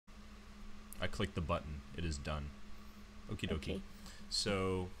I clicked the button. It is done. Okie dokie. Okay.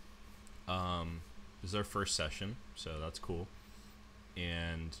 So, this is our first session, so that's cool.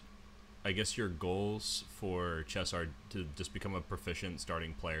 And I guess your goals for chess are to just become a proficient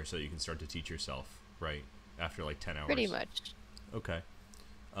starting player so that you can start to teach yourself, right? After like 10 Pretty hours. much. Okay.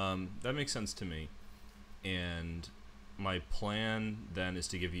 That makes sense to me. And my plan then is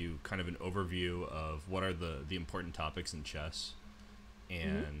to give you kind of an overview of what are the important topics in chess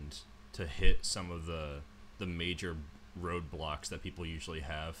and to hit some of the major roadblocks that people usually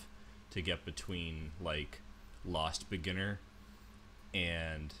have to get between like lost beginner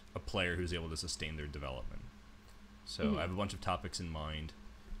and a player who's able to sustain their development. So I have a bunch of topics in mind,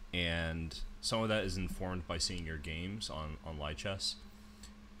 and some of that is informed by seeing your games on live chess.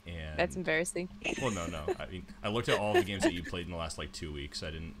 And That's embarrassing. well, no. I mean, I looked at all the games that you played in the last like 2 weeks.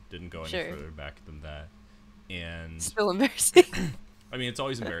 I didn't go any Sure. further back than that. And Still embarrassing. I mean, it's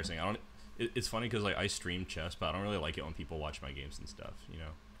always embarrassing. It's funny because like I stream chess, but I don't really like it when people watch my games and stuff. You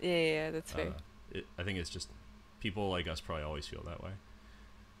know. Yeah, that's fair. I think it's just people like us probably always feel that way.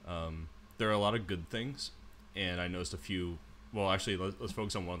 There are a lot of good things, and I noticed a few. Well, actually, let's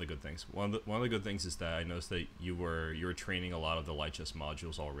focus on one of the good things. One of the good things is that I noticed that you were training a lot of the light chess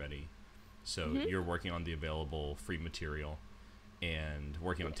modules already, so you're working on the available free material and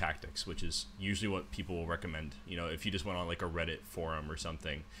working on tactics, which is usually what people will recommend. You know, if you just went on like a Reddit forum or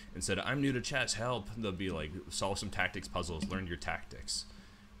something and said, "I'm new to chess, help," they'll be like, "Solve some tactics puzzles, learn your tactics,"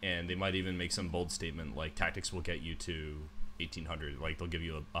 and they might even make some bold statement like, "Tactics will get you to 1800." Like they'll give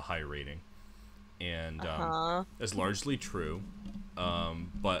you a high rating. And that's largely true,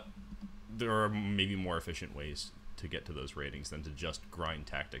 but there are maybe more efficient ways to get to those ratings than to just grind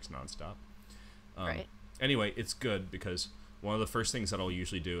tactics nonstop. Right. Anyway, it's good because one of the first things that I'll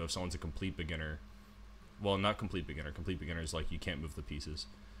usually do if someone's a complete beginner, well, not complete beginner. Complete beginner is like you can't move the pieces.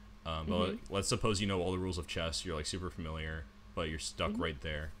 But let's suppose you know all the rules of chess. You're like super familiar, but you're stuck right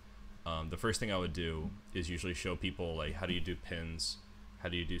there. The first thing I would do is usually show people like how do you do pins. How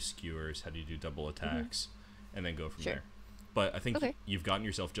do you do skewers? How do you do double attacks? And then go from there. But I think you've gotten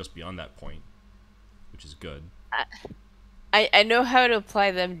yourself just beyond that point, which is good. I know how to apply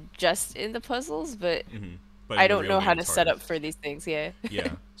them just in the puzzles, but But I in the don't real know game, how to it's set harder. up for these things. Yeah.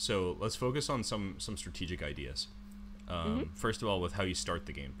 Yeah. So let's focus on some strategic ideas. First of all, with how you start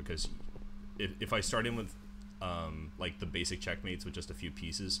the game, because if I start in with like the basic checkmates with just a few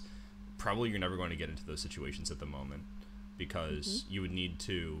pieces, probably you're never going to get into those situations at the moment. Because you would need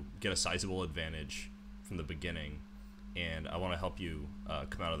to get a sizable advantage from the beginning, and I want to help you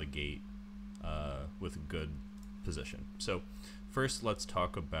come out of the gate with a good position. So first, let's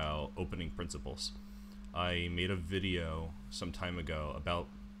talk about opening principles. I made a video some time ago about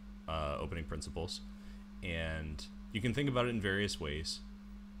opening principles, and you can think about it in various ways.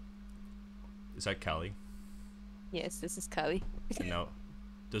 Is that Callie? Yes, this is Kali. And now,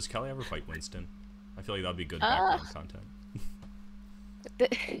 does Callie ever fight Winston? I feel like that'd be good background content.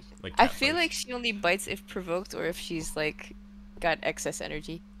 Like I cat feel fights. like she only bites if provoked or if she's like got excess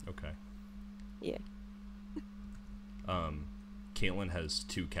energy. Okay. Yeah. Caitlin has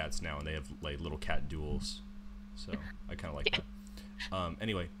 2 cats now, and they have like little cat duels, so I kind of like that.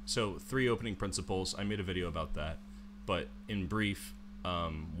 Anyway, so 3 opening principles. I made a video about that, but in brief,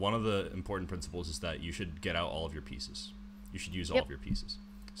 one of the important principles is that you should get out all of your pieces. You should use all of your pieces.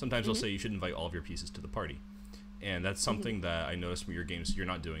 Sometimes they'll say you should invite all of your pieces to the party, and that's something that I noticed from your games. You're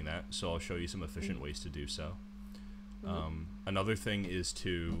not doing that, so I'll show you some efficient ways to do so. Another thing is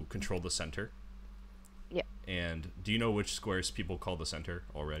to control the center. Yeah. And do you know which squares people call the center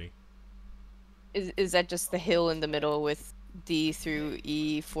already? Is that just the hill in the middle with D through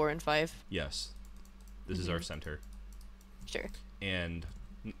E 4 and 5? Yes. This is our center. Sure. And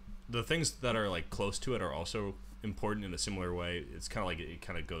the things that are like close to it are also important in a similar way. It's kind of like it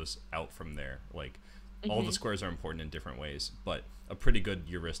kind of goes out from there. Like all the squares are important in different ways, but a pretty good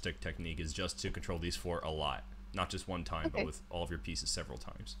heuristic technique is just to control these 4 a lot, not just one time, but with all of your pieces several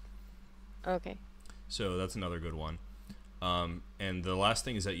times. Okay. So that's another good one. And the last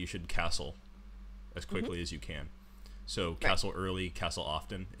thing is that you should castle as quickly as you can. So castle early, castle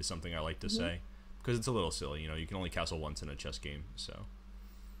often is something I like to say, because it's a little silly. You know, you can only castle once in a chess game. So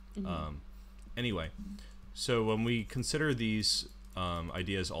anyway, so when we consider these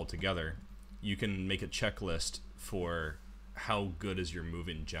ideas all together, you can make a checklist for how good is your move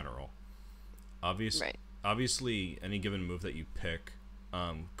in general. Obviously, any given move that you pick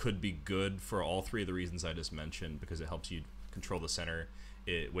could be good for all 3 of the reasons I just mentioned, because it helps you control the center,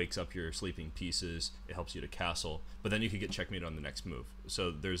 it wakes up your sleeping pieces, it helps you to castle, but then you could get checkmate on the next move.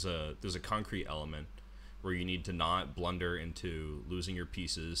 So there's a concrete element where you need to not blunder into losing your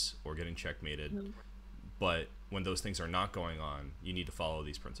pieces or getting checkmated. But when those things are not going on, you need to follow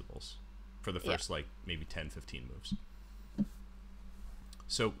these principles for the first like maybe 10, 15 moves.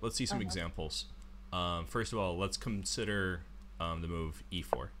 So let's see some examples. First of all, let's consider the move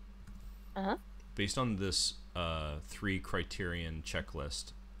e4. Based on this 3 criterion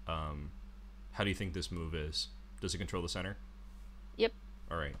checklist, how do you think this move is? Does it control the center? Yep.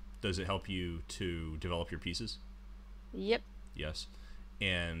 All right. Does it help you to develop your pieces? Yep. Yes.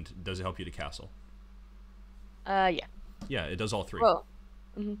 And does it help you to castle? Yeah. Yeah, it does all 3. Well.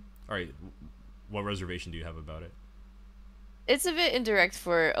 All right. What reservation do you have about it? It's a bit indirect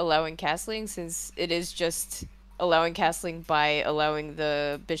for allowing castling, since it is just allowing castling by allowing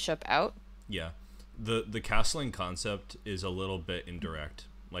the bishop out. Yeah. The castling concept is a little bit indirect.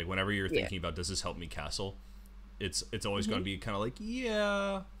 Like whenever you're thinking about, does this help me castle? It's always going to be kind of like,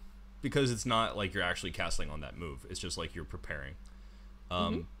 yeah, because it's not like you're actually castling on that move. It's just like you're preparing.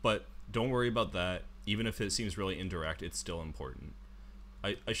 But don't worry about that. Even if it seems really indirect, it's still important.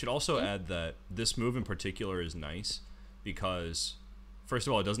 I should also add that this move in particular is nice because, first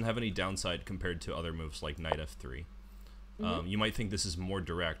of all, it doesn't have any downside compared to other moves like knight f3. You might think this is more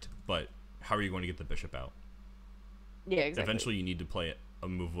direct, but how are you going to get the bishop out? Yeah, exactly. Eventually, you need to play a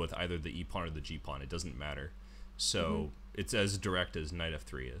move with either the e pawn or the g pawn. It doesn't matter. So it's as direct as knight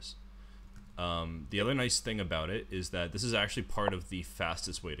f3 is. The other nice thing about it is that this is actually part of the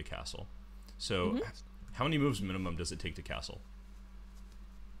fastest way to castle. So how many moves minimum does it take to castle?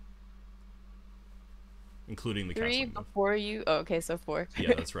 Including the 3 castling move. before you... Oh, okay, so 4.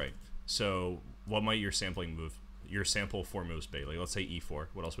 Yeah, that's right. So what might your sample 4 moves be? Like, let's say e4.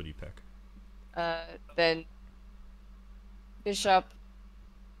 What else would you pick? Then bishop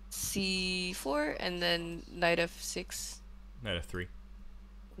c4, and then knight f6. Knight f3.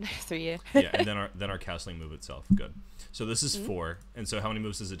 Knight f3, yeah. Yeah, and then our castling move itself. Good. So this is 4, and so how many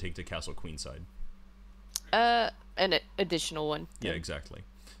moves does it take to castle queenside? An additional one. Yeah, exactly.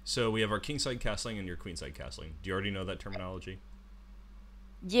 So we have our kingside castling and your queenside castling. Do you already know that terminology?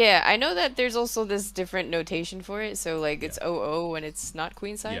 Yeah, I know that there's also this different notation for it. So like it's 0-0 when it's not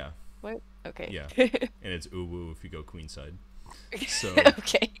queenside. Yeah. What? Okay. Yeah. And it's ooh if you go queenside. So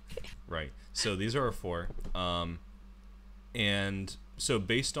okay. Right. So these are our 4. And so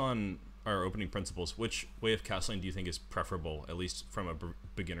based on our opening principles, which way of castling do you think is preferable, at least from a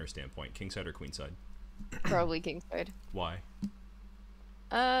beginner standpoint, kingside or queenside? Probably kingside. Why?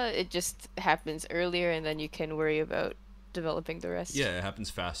 It just happens earlier, and then you can worry about developing the rest. Yeah, it happens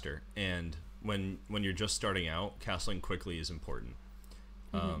faster, and when you're just starting out, castling quickly is important.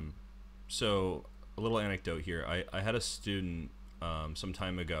 So a little anecdote here. I had a student some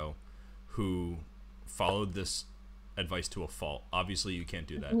time ago who followed this advice to a fault. Obviously, you can't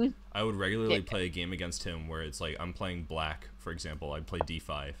do that. I would regularly play a game against him where it's like I'm playing black, for example. I'd play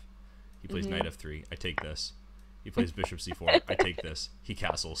d5. He plays knight f3. I take this. He plays bishop c4. I take this. He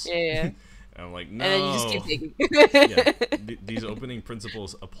castles. Yeah. And I'm like, no. And then you just keep taking. These opening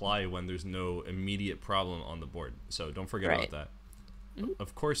principles apply when there's no immediate problem on the board. So don't forget about that.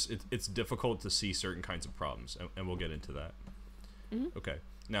 Of course, it's difficult to see certain kinds of problems, and we'll get into that. Okay.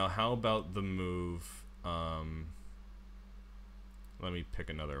 Now, how about the move... let me pick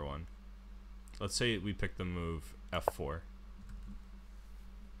another one. Let's say we pick the move f4.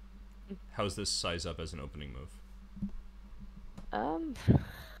 How's this size up as an opening move?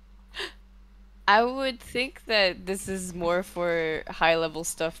 I would think that this is more for high-level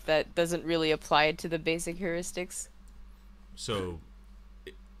stuff that doesn't really apply to the basic heuristics. So,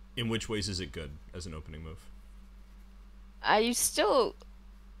 in which ways is it good as an opening move? You still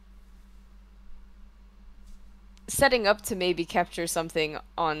setting up to maybe capture something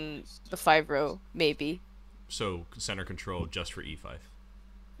on the 5 row, maybe. So center control just for e5.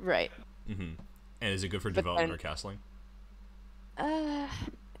 Right. And is it good for development or castling?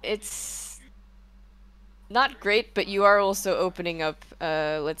 It's not great, but you are also opening up,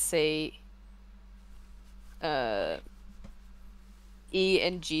 let's say, E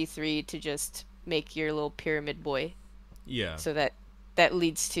and G3 to just make your little pyramid boy. Yeah. So that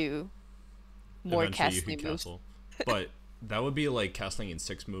leads to more eventually castling moves. But that would be like castling in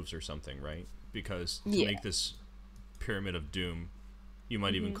 6 moves or something, right? Because to make this pyramid of doom, you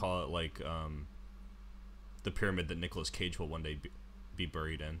might even call it like the pyramid that Nicolas Cage will one day be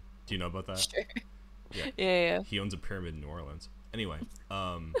buried in. Do you know about that? Sure. Yeah. He owns a pyramid in New Orleans. Anyway,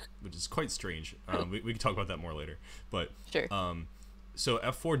 which is quite strange. We can talk about that more later. But sure. So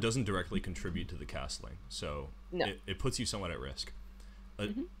f4 doesn't directly contribute to the castling, so no. it puts you somewhat at risk.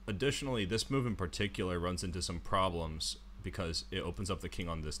 Additionally, this move in particular runs into some problems because it opens up the king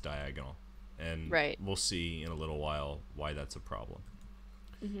on this diagonal, and Right. we'll see in a little while why that's a problem.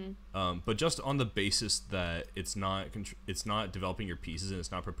 Mm-hmm. But just on the basis that it's not developing your pieces and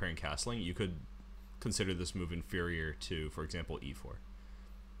it's not preparing castling, you could consider this move inferior to, for example, e4.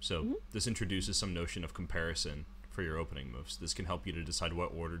 So Mm-hmm. this introduces some notion of comparison for your opening moves. This can help you to decide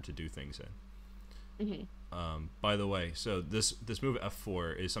what order to do things in. By the way, so this move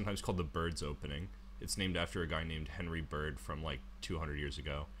f4 is sometimes called the bird's opening. It's named after a guy named Henry Bird from like 200 years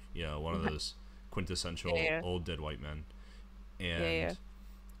ago. You know, one of those quintessential Yeah. old dead white men. Yeah. Yeah. And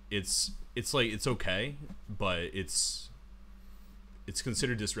it's like it's okay, but it's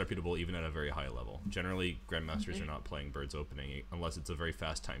considered disreputable even at a very high level. Generally, grandmasters are not playing bird's opening unless it's a very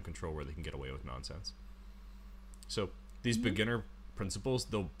fast time control where they can get away with nonsense. So these beginner principles,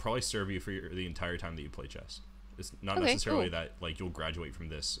 they'll probably serve you for the entire time that you play chess. It's not Okay, necessarily cool. that like you'll graduate from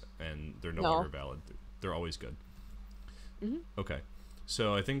this and they're no No. longer valid. They're always good. Okay,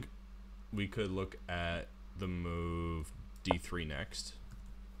 so I think we could look at the move d3 next.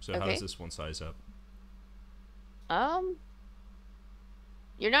 So how Okay. does this one size up? Um,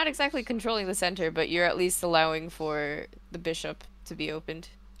 you're not exactly controlling the center, but you're at least allowing for the bishop to be opened.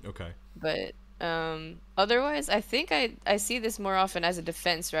 Okay. But otherwise, I think I see this more often as a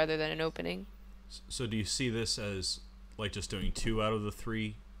defense rather than an opening. So do you see this as like just doing 2 out of the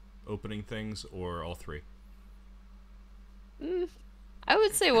 3 opening things, or all 3? I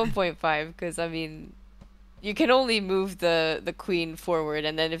would say 1.5 because I mean, you can only move the queen forward,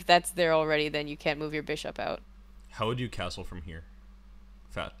 and then if that's there already, then you can't move your bishop out. How would you castle from here?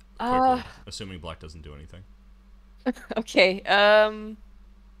 Fat Uh, quickly, assuming black doesn't do anything. okay.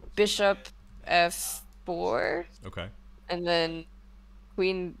 Bishop f4, Okay. and then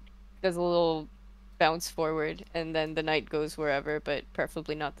queen does a little bounce forward, and then the knight goes wherever, but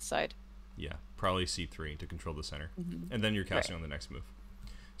preferably not the side. Yeah, probably c3 to control the center, and then you're Right. casting on the next move.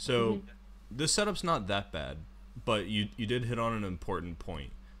 So this setup's not that bad, but you did hit on an important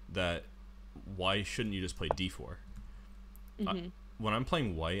point that why shouldn't you just play d4? When I'm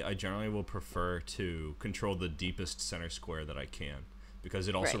playing white, I generally will prefer to control the deepest center square that I can, because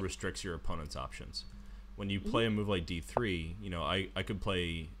it also Right. restricts your opponent's options. When you play a move like d3, you know, I could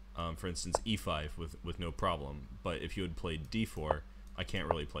play, for instance, e5 with no problem, but if you had played d4, I can't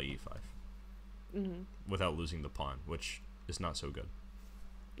really play e5 without losing the pawn, which is not so good.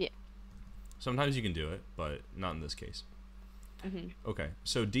 Yeah. Sometimes you can do it, but not in this case. Okay,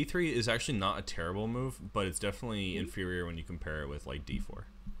 so d3 is actually not a terrible move, but it's definitely inferior when you compare it with like d4.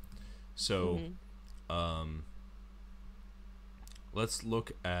 So, let's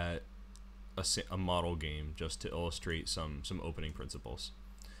look at a model game just to illustrate some opening principles.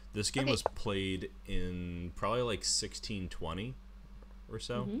 This game Okay. was played in probably like 1620 or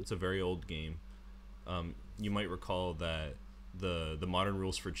so. It's a very old game. You might recall that the modern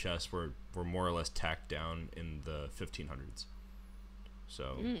rules for chess were more or less tacked down in the 1500s.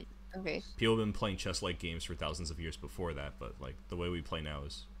 So Okay. people have been playing chess-like games for thousands of years before that, but like the way we play now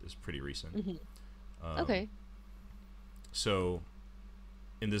is pretty recent. Okay. So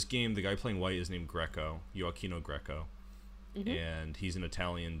in this game, the guy playing white is named Greco, Gioacchino Greco, and he's an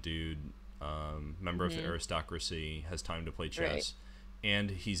Italian dude, member of the aristocracy, has time to play chess, and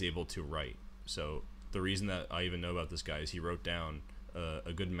he's able to write. So the reason that I even know about this guy is he wrote down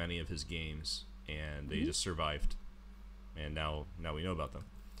a good many of his games, and they just survived, and now we know about them.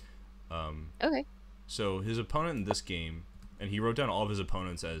 Okay. So his opponent in this game, and he wrote down all of his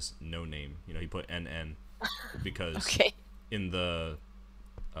opponents as no name. You know, he put NN because Okay. in the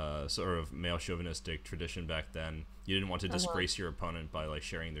sort of male chauvinistic tradition back then, you didn't want to disgrace your opponent by like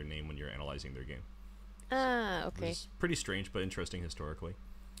sharing their name when you're analyzing their game. Ah, Which okay. is pretty strange but interesting historically.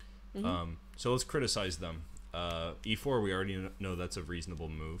 So let's criticize them. E4, we already know that's a reasonable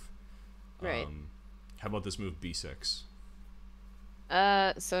move. Right. How about this move B6?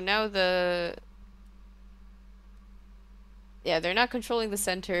 So now they're not controlling the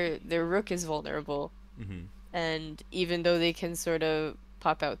center. Their rook is vulnerable. And even though they can sort of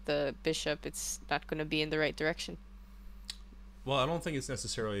pop out the bishop, it's not going to be in the right direction. Well, I don't think it's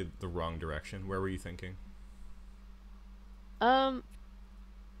necessarily the wrong direction. Where were you thinking? Oh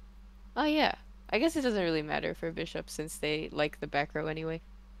yeah. I guess it doesn't really matter for bishop since they like the back row anyway.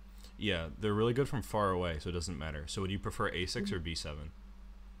 Yeah, they're really good from far away, so it doesn't matter. So would you prefer A6 or B7?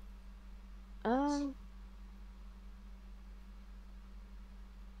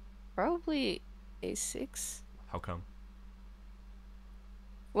 Probably a6. How come?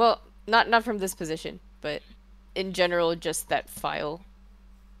 Well, not from this position, but in general, just that file,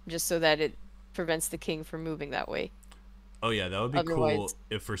 just so that it prevents the king from moving that way. Oh yeah, that would be cool Otherwise-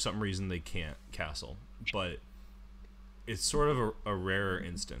 if for some reason they can't castle. But it's sort of a rarer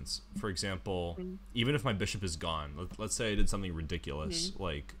instance. For example, Mm-hmm. even if my bishop is gone, let's say I did something ridiculous, Mm-hmm.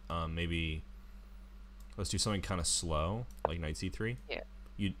 like maybe let's do something kind of slow, like knight c3. Yeah.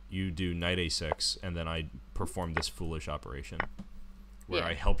 You do knight a6, and then I perform this foolish operation where Yeah.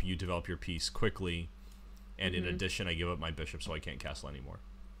 I help you develop your piece quickly, and in Mm-hmm. addition, I give up my bishop so I can't castle anymore.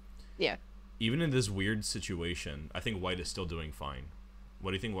 Yeah. Even in this weird situation, I think white is still doing fine.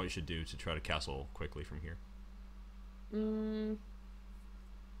 What do you think white should do to try to castle quickly from here? Mm,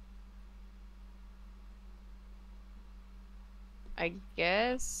 I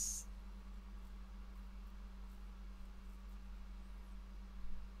guess.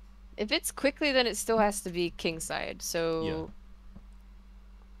 If it's quickly, then it still has to be kingside. Yeah. So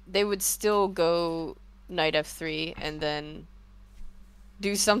they would still go knight f3 and then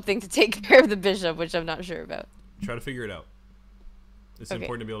do something to take care of the bishop, which I'm not sure about. Try to figure it out. It's Okay.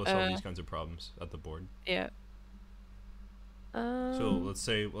 important to be able to solve these kinds of problems at the board. Yeah. So let's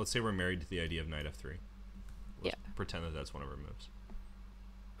say we're married to the idea of knight f3. Let's pretend that that's one of our moves.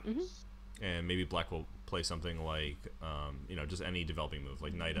 Mm-hmm. And maybe black will play something like, just any developing move,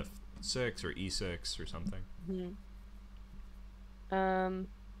 like knight f6 or e6 or something. Mm-hmm.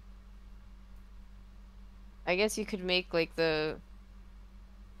 I guess you could make like the.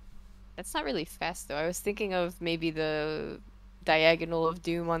 That's not really fast though. I was thinking of maybe the diagonal of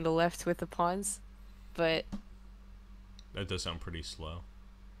doom on the left with the pawns, but That does sound pretty slow.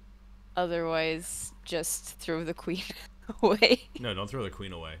 otherwise just throw the queen away. No, don't throw the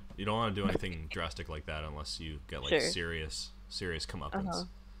queen away. You don't want to do anything drastic like that unless you get like Sure. serious comeuppance. Uh-huh.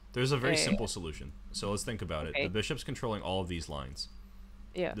 There's a very Yeah. simple solution. So let's think about it. Okay. The bishop's controlling all of these lines.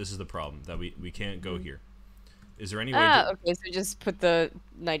 Yeah. This is the problem, that we can't go Mhm. here. Is there any way to... Okay, so just put the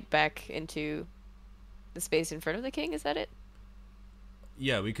knight back into the space in front of the king, is that it?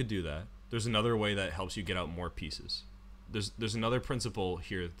 Yeah, we could do that. There's another way that helps you get out more pieces. There's another principle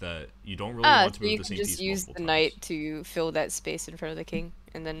here that you don't really want to So move you the can same just piece use multiple the times. knight to fill that space in front of the king,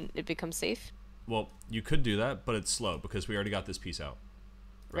 and then it becomes safe? Well, you could do that, but it's slow because we already got this piece out.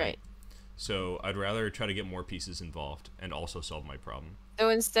 Right. So I'd rather try to get more pieces involved and also solve my problem. So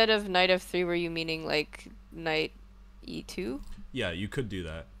instead of knight f3, were you meaning like knight e2? Yeah, you could do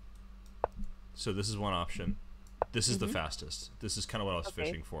that. So this is one option. This is the Mhm. fastest. This is kind of what I was Okay.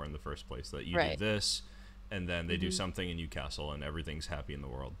 fishing for in the first place. That you Right. do this, and then they do Mhm. something and you castle, and everything's happy in the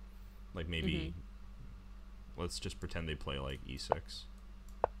world. Like maybe, let's just pretend they play like e6.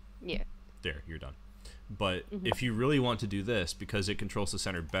 Yeah. There, you're done. But Mhm. if you really want to do this, because it controls the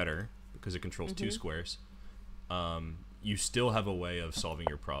center better, because it controls two Mhm. squares, you still have a way of solving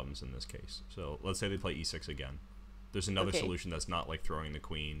your problems in this case. So let's say they play e6 again. There's another Okay. solution that's not like throwing the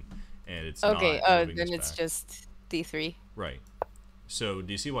queen, and it's Okay, not moving then this it's back. just d3. Right. So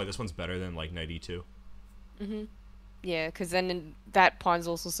do you see why this one's better than like knight e2? Mm-hmm. Yeah, because then that pawn's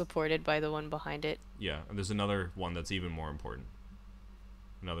also supported by the one behind it. Yeah, and there's another one that's even more important.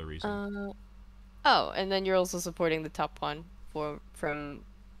 Another reason. Oh, and then you're also supporting the top pawn from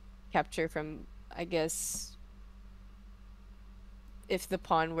capture from, I guess, if the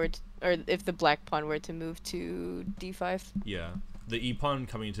pawn were to, or if the black pawn were to move to d5. Yeah. The e pawn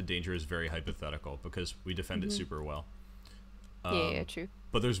coming into danger is very hypothetical because we defend it super well. Yeah, true.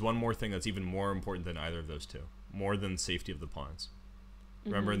 But there's one more thing that's even more important than either of those two, more than safety of the pawns.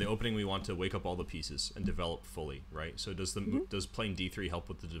 Remember, in the opening, we want to wake up all the pieces and develop fully, right? So does does playing d3 help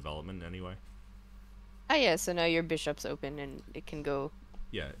with the development in any way? Ah, yeah. So now your bishop's open and it can go.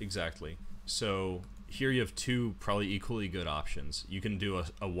 Yeah, exactly. So here you have two probably equally good options. You can do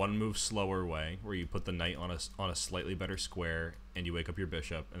a one move slower way where you put the knight on a slightly better square and you wake up your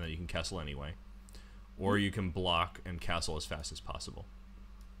bishop and then you can castle anyway. Or you can block and castle as fast as possible.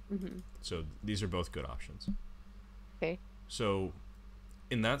 So these are both good options. Okay. So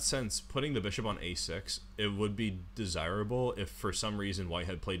in that sense, putting the bishop on a6, it would be desirable if for some reason white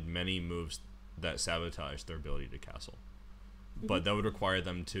had played many moves that sabotaged their ability to castle. But that would require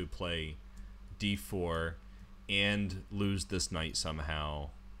them to play d4 and lose this knight somehow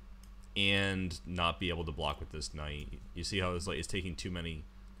and not be able to block with this knight. You see how it's taking too many,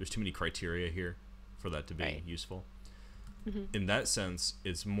 there's too many criteria here for that to be useful. In that sense,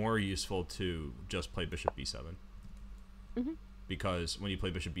 it's more useful to just play bishop b7. Because when you play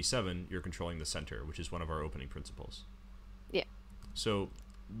bishop b7, you're controlling the center, which is one of our opening principles. Yeah. So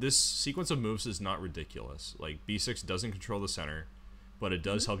this sequence of moves is not ridiculous. Like b6 doesn't control the center, but it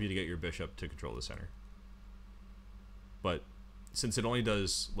does help you to get your bishop to control the center. But since it only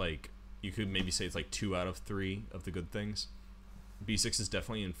does, like, you could maybe say it's like 2 out of 3 of the good things, b6 is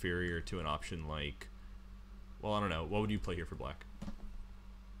definitely inferior to an option like, well, I don't know. What would you play here for black?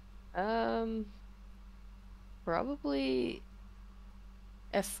 Probably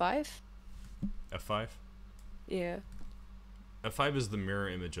F5. F5. Yeah. F5 is the mirror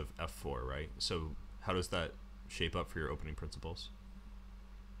image of F4, right? So how does that shape up for your opening principles?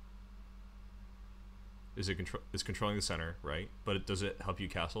 It's controlling the center, right? But does it help you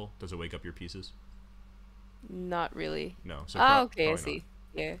castle? Does it wake up your pieces? Not really. No. So Ah, okay, I probably not. see.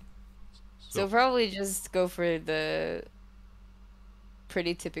 Yeah. So So probably just go for the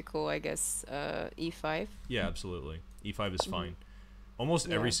pretty typical, I guess, E5. yeah, absolutely. E5 is Mm-hmm. fine. Almost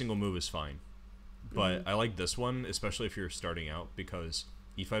every Yeah. single move is fine. Mm-hmm. But I like this one, especially if you're starting out, because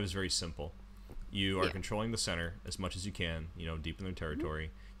E5 is very simple. You are Yeah. controlling the center as much as you can, deep in their Mm-hmm.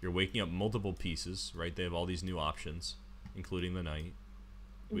 territory. You're waking up multiple pieces, right? They have all these new options, including the knight.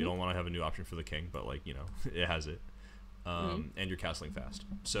 We Mm-hmm. don't want to have a new option for the king, but it has it. Mm-hmm. And you're castling fast.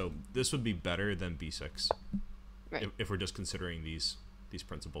 So this would be better than B6 Right. if we're just considering these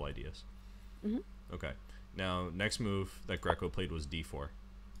principal ideas. Mm-hmm. Okay. Now, next move that Greco played was D4.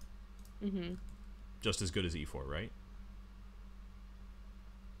 Mm-hmm. Just as good as E4, right?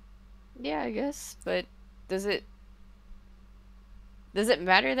 Yeah, I guess. But does it does it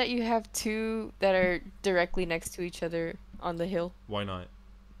matter that you have two that are directly next to each other on the hill? Why not?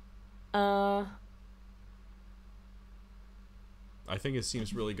 Uh, I think it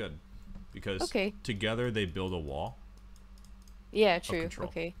seems really good because okay. together they build a wall Yeah, of true. control,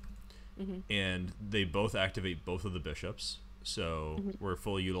 Okay. Mm-hmm. and they both activate both of the bishops. So Mm-hmm. we're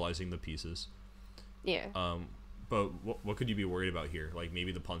fully utilizing the pieces. Yeah. Um, but what could you be worried about here? Like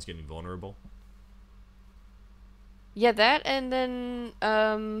maybe the pawn's getting vulnerable. Yeah, that and then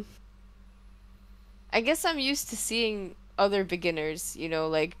I guess I'm used to seeing other beginners,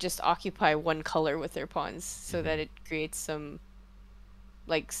 like just occupy one color with their pawns so Mm-hmm. that it creates some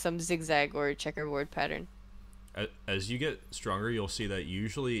zigzag or checkerboard pattern. As you get stronger, you'll see that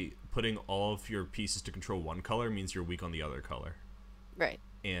usually putting all of your pieces to control one color means you're weak on the other color. Right.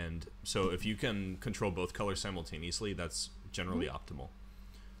 And so if you can control both colors simultaneously, that's Mm-hmm. generally optimal.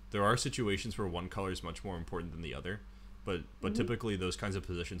 There are situations where one color is much more important than the other, but Mm-hmm. typically those kinds of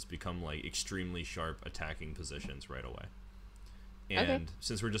positions become like extremely sharp attacking positions right away. Okay. And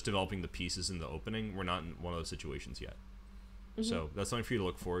since we're just developing the pieces in the opening, we're not in one of those situations yet. Mm-hmm. So that's something for you to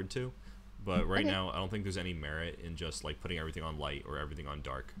look forward to. But right Okay. now, I don't think there's any merit in just like putting everything on light or everything on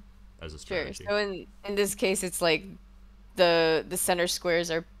dark as a Sure. strategy. So in this case, it's like the center squares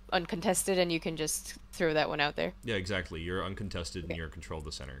are uncontested, and you can just throw that one out there. Yeah, exactly. You're uncontested and Okay. you're in control of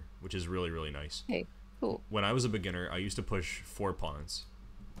the center, which is really, really nice. Hey, cool. When I was a beginner, I used to push 4 pawns,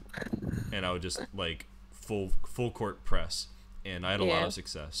 and I would just like full court press, and I had a lot Yeah. of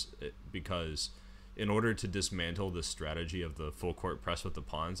success because in order to dismantle this strategy of the full court press with the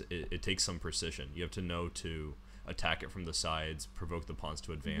pawns, it takes some precision. You have to know to attack it from the sides, provoke the pawns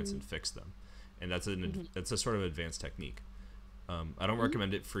to advance, Mm-hmm. and fix them, and Mm-hmm. that's a sort of advanced technique. I don't Mm-hmm.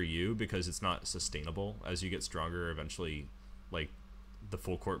 recommend it for you because it's not sustainable. As you get stronger, eventually, like the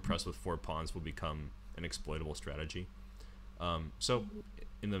full court press with 4 pawns will become an exploitable strategy. So,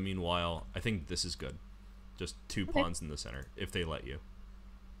 in the meanwhile, I think this is good. Just two Okay. pawns in the center if they let you.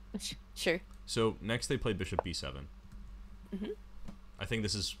 Sure. So next they play bishop b7. Mm-hmm. I think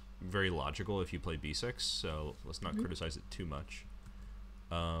this is very logical if you play b6. So let's not Mm-hmm. criticize it too much.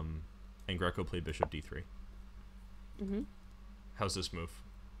 And Greco played bishop d3. Mm-hmm. How's this move?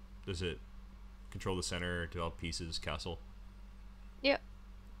 Does it control the center, develop pieces, castle? Yeah.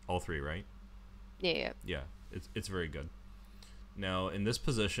 All three, right? Yeah. Yeah. Yeah, it's very good. Now, in this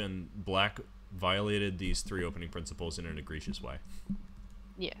position, black violated these three opening principles in an egregious way.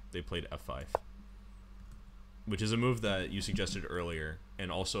 Yeah. They played f5, which is a move that you suggested earlier,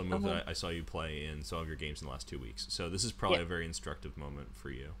 and also a move Uh-huh. that I saw you play in some of your games in the last 2 weeks. So this is probably Yeah. a very instructive moment for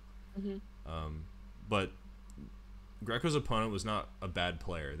you. Mm-hmm. But Greco's opponent was not a bad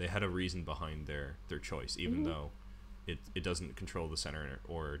player. They had a reason behind their choice, even Mm-hmm. though it doesn't control the center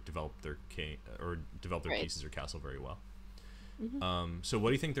or develop their develop their Right. pieces or castle very well. Mm-hmm. So what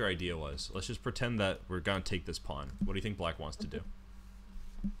do you think their idea was? Let's just pretend that we're gonna take this pawn. What do you think black wants to do?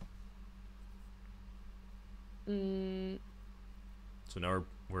 Mm, So now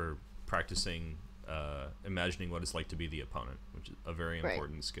we're practicing imagining what it's like to be the opponent, which is a very right.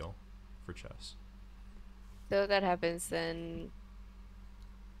 important skill for chess. So that happens, then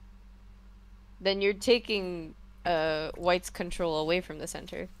you're taking white's control away from the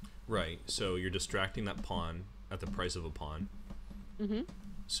center. Right. So you're distracting that pawn at the price of a pawn. Mm-hmm.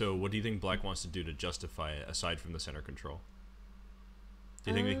 So what do you think black wants to do to justify it aside from the center control?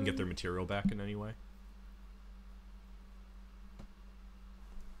 Do you think they can get their material back in any way?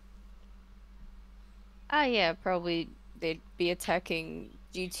 Yeah, probably they'd be attacking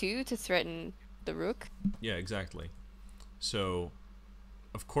G2 to threaten the rook. Yeah, exactly. So,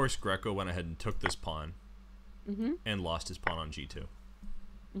 of course, Greco went ahead and took this pawn and lost his pawn on g2.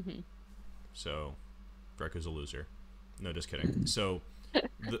 So, Greco's a loser. No, just kidding. So,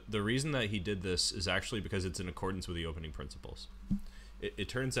 the reason that he did this is actually because it's in accordance with the opening principles. It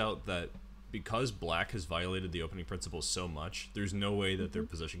turns out that because black has violated the opening principles so much, there's no way that their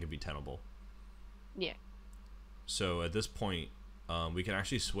position can be tenable. Yeah. So at this point, we can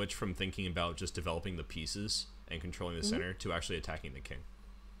actually switch from thinking about just developing the pieces and controlling the center to actually attacking the king.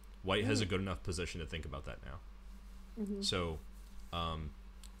 White has a good enough position to think about that now. So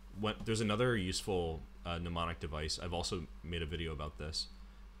there's another useful mnemonic device. I've also made a video about this.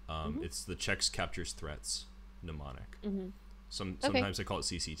 It's the checks, captures, threats mnemonic. Sometimes I call it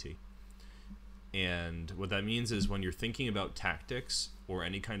CCT. And what that means is when you're thinking about tactics or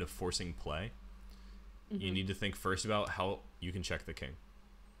any kind of forcing play, you need to think first about how you can check the king.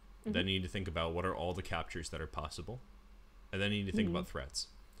 Then you need to think about what are all the captures that are possible. And then you need to think about threats.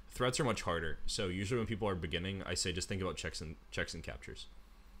 Threats are much harder. So usually when people are beginning, I say just think about checks and captures.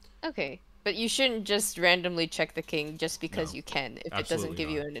 Okay. But you shouldn't just randomly check the king just because No, you can, if it absolutely doesn't give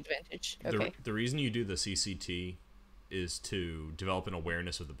not. you an advantage. Okay. The reason you do the CCT is to develop an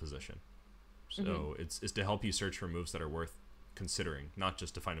awareness of the position. So it's to help you search for moves that are worth considering, not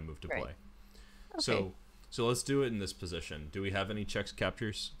just to find a move to play. Okay. So let's do it in this position. Do we have any checks,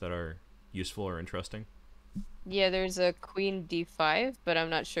 captures that are useful or interesting? Yeah, there's a queen d5, but I'm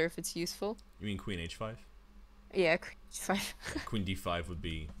not sure if it's useful. You mean queen h5? Yeah, queen d5. Queen d5 would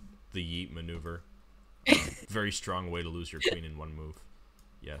be the yeet maneuver. Very strong way to lose your queen in one move.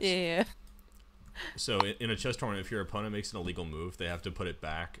 Yes. Yeah. So in a chess tournament, if your opponent makes an illegal move, they have to put it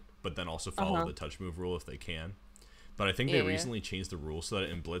back, but then also follow the touch move rule if they can. But I think they recently changed the rule so that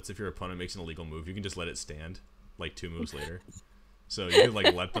in Blitz, if your opponent makes an illegal move, you can just let it stand, like 2 moves later. So you could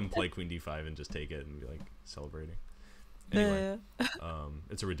like let them play queen d5 and just take it and be like celebrating. Anyway,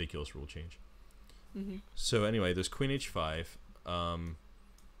 it's a ridiculous rule change. So anyway, there's queen h5.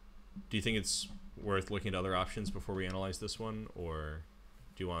 Do you think it's worth looking at other options before we analyze this one, or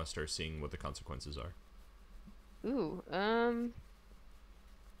do you want to start seeing what the consequences are? Ooh,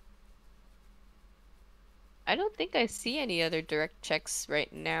 I don't think I see any other direct checks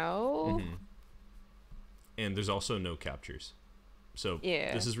right now. And there's also no captures. So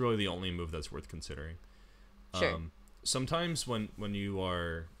this is really the only move that's worth considering. Sure. Sometimes when you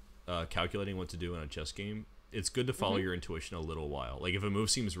are calculating what to do in a chess game, it's good to follow your intuition a little while. Like if a move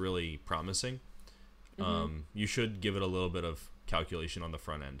seems really promising, you should give it a little bit of calculation on the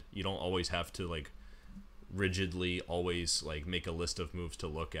front end. You don't always have to like rigidly always like make a list of moves to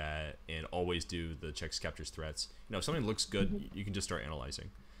look at and always do the checks, captures, threats. You know, if something looks good, you can just start analyzing.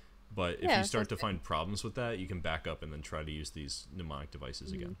 But if you start to find problems with that, you can back up and then try to use these mnemonic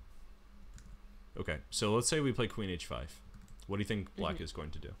devices again. Okay, so let's say we play queen h5. What do you think black is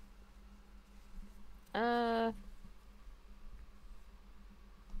going to do?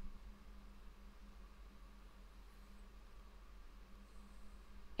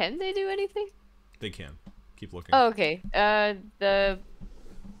 Can they do anything? They can. Keep looking. Oh, okay. The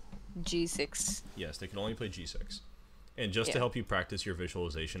g6. Yes, they can only play g6. And just to help you practice your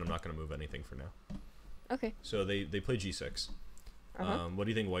visualization, I'm not going to move anything for now. Okay. So they play g6. What do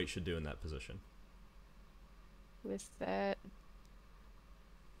you think white should do in that position? With that...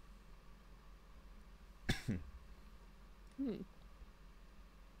 Well,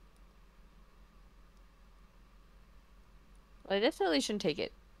 I definitely shouldn't take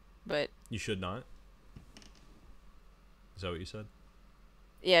it, but... You should not? Is that what you said?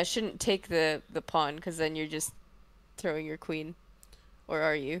 Yeah, I shouldn't take the pawn, because then you're just throwing your queen. Or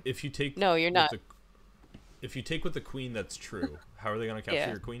are you? If you take... No, you're not. If you take with the queen, that's true. How are they going to capture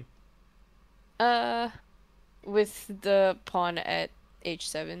your queen? With the pawn at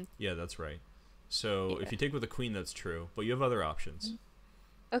h7. Yeah, that's right. So if you take with the queen, that's true. But you have other options.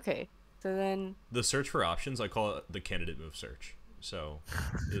 Okay. So then... The search for options, I call it the candidate move search. So,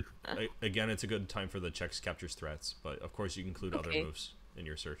 again, it's a good time for the checks, captures, threats. But, of course, you can include other moves in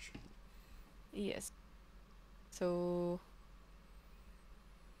your search. Yes. So...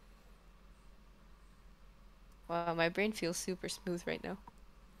 Wow, my brain feels super smooth right now.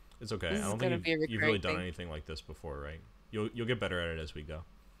 It's okay. I don't think you've really done anything like this before, right? You'll get better at it as we go.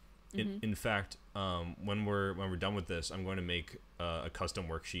 In fact, when we're done with this, I'm going to make a custom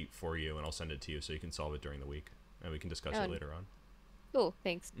worksheet for you, and I'll send it to you so you can solve it during the week, and we can discuss it later on. Cool,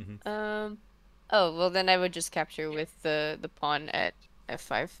 thanks. Oh, well then I would just capture with the pawn at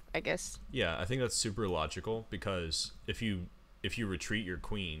f5, I guess. Yeah, I think that's super logical because if you retreat your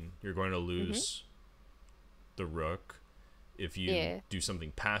queen, you're going to lose the rook, If you Yeah. do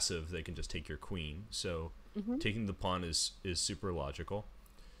something passive, they can just take your queen. So taking the pawn is super logical.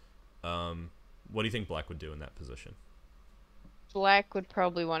 What do you think black would do in that position? Black would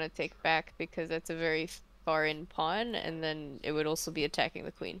probably want to take back because that's a very far in pawn, and then it would also be attacking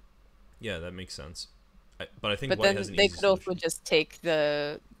the queen. Yeah, that makes sense. But I think But white has then an they easy could also solution just take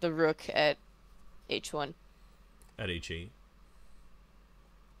the rook at h1. at h8.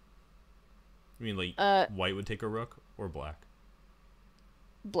 You mean like Uh, white would take a rook or black?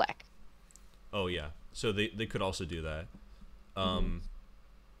 black. Oh yeah. So they could also do that. Mm-hmm.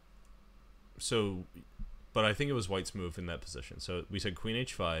 So but I think it was white's move in that position. So we said queen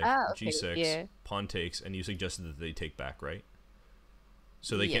h5, Ah, okay. g6, Yeah. pawn takes, and you suggested that they take back, right?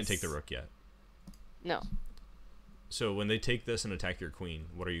 So they can't take the Yes. rook yet. No. So when they take this and attack your queen,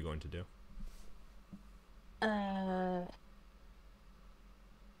 what are you going to do? Uh,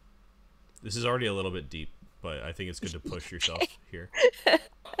 This is already a little bit deep, but I think it's good to push yourself here.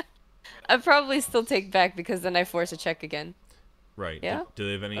 I'd probably still take back because then I force a check again. Right. Yeah? Do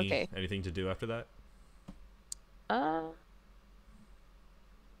they have Okay. anything to do after that? Uh,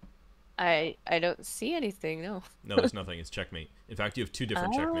 I don't see anything, no. No, there's nothing. It's checkmate. In fact, you have two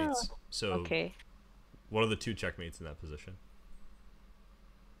different checkmates. So Okay. what are the two checkmates in that position?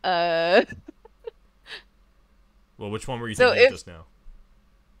 Uh, Well, which one were you so thinking of if just now?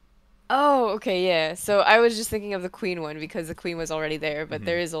 Oh, okay, yeah. So I was just thinking of the queen one because the queen was already there, but Mm-hmm.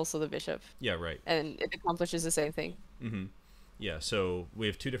 there is also the bishop, Yeah, right. and it accomplishes the same thing. Mm-hmm. Yeah, so we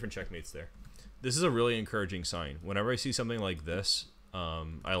have two different checkmates there. This is a really encouraging sign. Whenever I see something like this,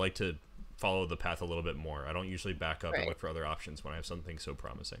 I like to follow the path a little bit more. I don't usually back up and Right. look for other options when I have something so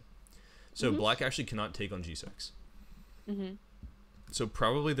promising. So Mm-hmm. black actually cannot take on g6. Mm-hmm. So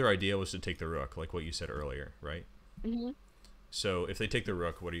probably their idea was to take the rook, like what you said earlier, right? Mm-hmm. So if they take the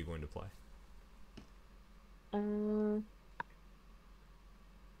rook, what are you going to play?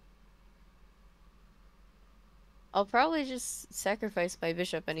 I'll probably just sacrifice my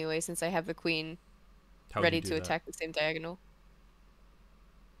bishop anyway, since I have the queen How would you ready do to that? attack the same diagonal.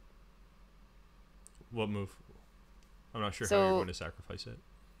 What move? I'm not sure how you're So, going to sacrifice it.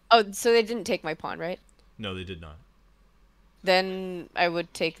 oh, so they didn't take my pawn, right? No, they did not. Then I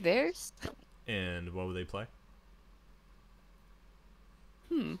would take theirs. And what would they play?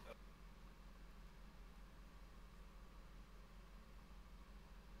 Hmm.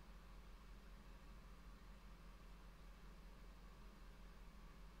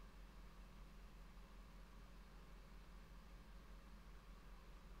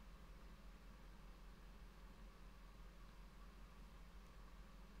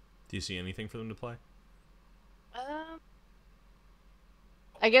 Do you see anything for them to play? Um,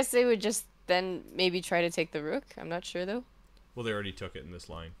 I guess they would just then maybe try to take the rook. I'm not sure though. Well, they already took it in this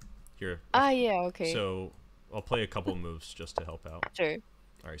line. Here. Ah, yeah, okay. So I'll play a couple moves just to help out. Sure.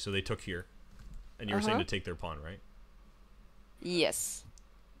 All right, so they took here. And you were saying to take their pawn, right? Yes.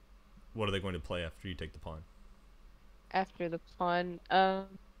 What are they going to play after you take the pawn? After the pawn,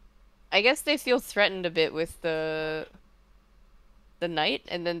 I guess they feel threatened a bit with the knight,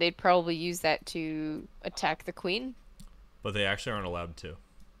 and then they'd probably use that to attack the queen. But they actually aren't allowed to.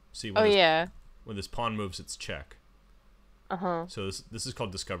 See, Oh yeah. when this pawn moves, it's check. Uh-huh. So this is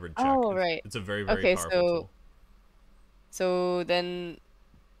called discovered check. Oh, right. It's a very, very Okay, powerful tool. so then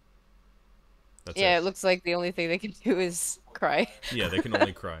That's yeah, it. it looks like the only thing they can do is cry. Yeah, they can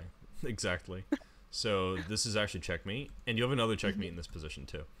only cry. Exactly. So this is actually checkmate. And you have another checkmate in this position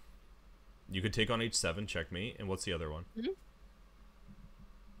too. You could take on h7, checkmate, and what's the other one?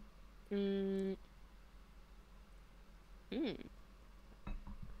 Mm. Hmm.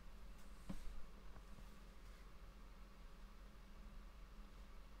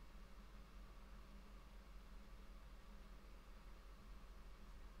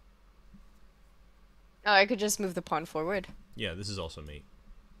 Oh, I could just move the pawn forward. Yeah, this is also mate.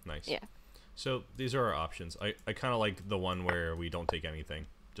 Nice. Yeah. So these are our options. I kind of like the one where we don't take anything.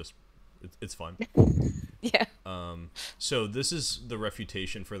 Just it's fun. Yeah. So this is the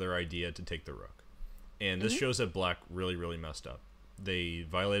refutation for their idea to take the rook. And this shows that black really, really messed up. They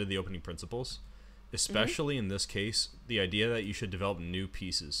violated the opening principles, especially in this case, the idea that you should develop new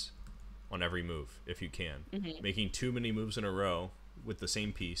pieces on every move if you can. Making too many moves in a row with the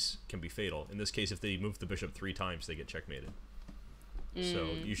same piece can be fatal. In this case, if they move the bishop 3 times, they get checkmated.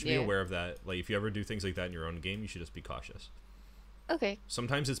 So you should be aware of that. Like if you ever do things like that in your own game, you should just be cautious. Okay.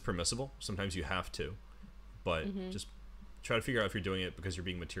 Sometimes it's permissible. Sometimes you have to, but just try to figure out if you're doing it because you're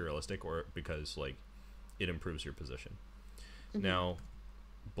being materialistic or because like it improves your position. Now,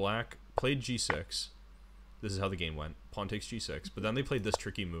 black played g6. This is how the game went. Pawn takes g6, but then they played this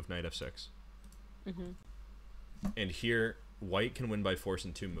tricky move, knight f6. And here, white can win by force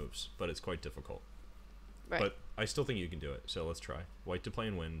in 2 moves, but it's quite difficult. Right. But I still think you can do it, so let's try. White to play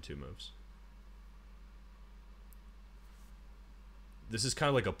and win in 2 moves. This is kind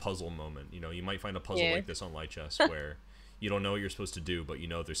of like a puzzle moment. You know, you might find a puzzle like this on light chess where you don't know what you're supposed to do, but you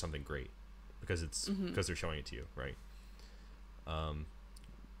know there's something great because it's because they're showing it to you, right?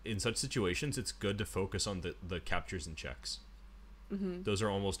 In such situations, it's good to focus on the captures and checks. Those are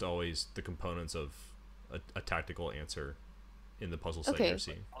almost always the components of a tactical answer in the puzzle set you're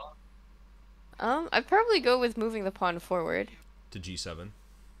seeing. I'd probably go with moving the pawn forward. To G7?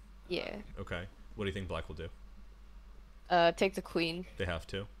 Yeah. Okay. What do you think black will do? Take the queen. They have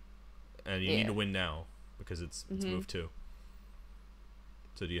to. And you need to win now, because it's move 2.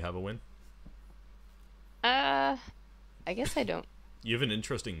 So do you have a win? I guess I don't. You have an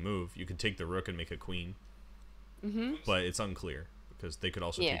interesting move. You could take the rook and make a queen. But it's unclear, because they could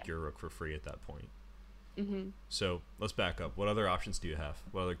also take your rook for free at that point. So let's back up. What other options do you have?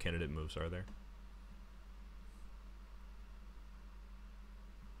 What other candidate moves are there?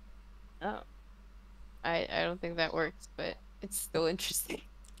 Oh. I don't think that works, but it's still interesting.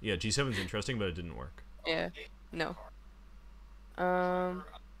 Yeah, G7's interesting, but it didn't work. Yeah. No.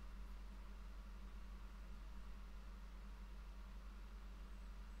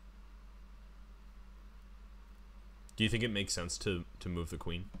 Do you think it makes sense to move the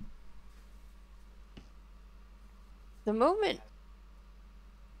queen? The moment,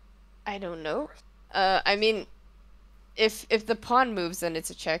 I don't know. I mean, if the pawn moves, then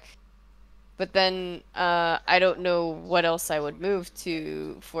it's a check. But then I don't know what else I would move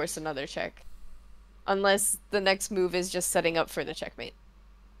to force another check, unless the next move is just setting up for the checkmate.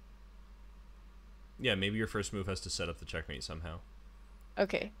 Yeah, maybe your first move has to set up the checkmate somehow.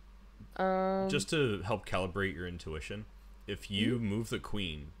 Okay. Just to help calibrate your intuition, if you move the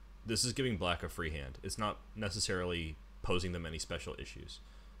queen, this is giving black a free hand. It's not necessarily posing them any special issues,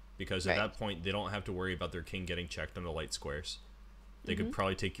 because at that point they don't have to worry about their king getting checked on the light squares. They could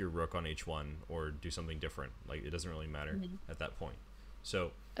probably take your rook on h1 or do something different. Like, it doesn't really matter at that point.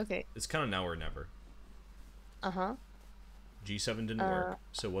 So it's kind of now or never. G7 didn't work.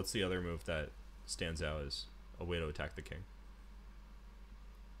 So what's the other move that stands out as a way to attack the king?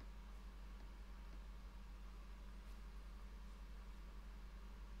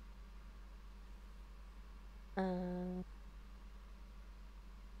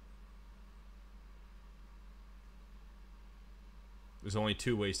 There's only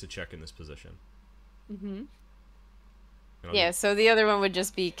 2 ways to check in this position. Yeah, so the other one would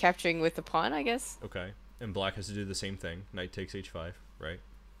just be capturing with the pawn, I guess. Okay. And black has to do the same thing. Knight takes h5, right?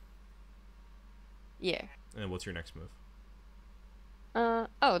 Yeah. And what's your next move?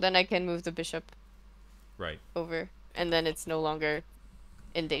 Oh, then I can move the bishop over, and then it's no longer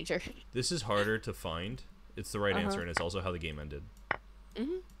in danger. This is harder to find. It's the right answer, and it's also how the game ended.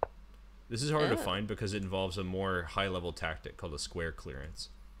 This is harder to find because it involves a more high-level tactic called a square clearance.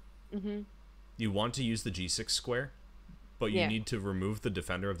 You want to use the g6 square, but you need to remove the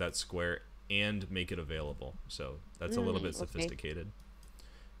defender of that square and make it available. So that's a little bit sophisticated.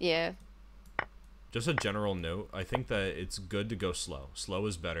 Yeah. Just a general note, I think that it's good to go slow. Slow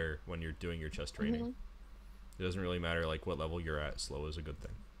is better when you're doing your chess training. It doesn't really matter like what level you're at. Slow is a good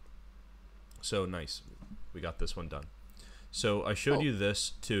thing. So nice. We got this one done. So I showed you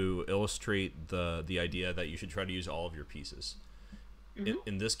this to illustrate the idea that you should try to use all of your pieces.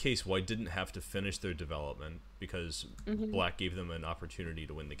 In this case, white didn't have to finish their development because black gave them an opportunity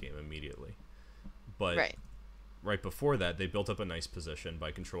to win the game immediately. But right before that, they built up a nice position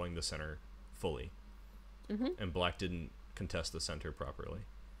by controlling the center fully. And black didn't contest the center properly.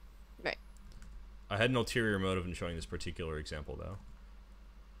 I had an ulterior motive in showing this particular example, though,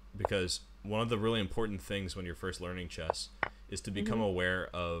 because one of the really important things when you're first learning chess is to become aware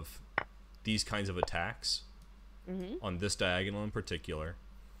of these kinds of attacks on this diagonal in particular,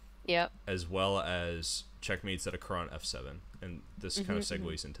 as well as checkmates that occur on f7, and this kind of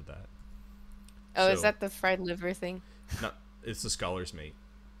segues into that. Oh, so, is that the fried liver thing? Not, it's the scholar's mate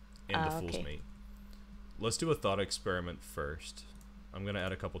and the fool's mate. Let's do a thought experiment first. I'm going to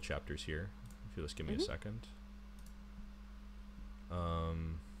add a couple chapters here. If you'll just give me a second. How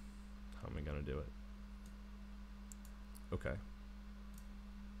am I going to do it? Okay.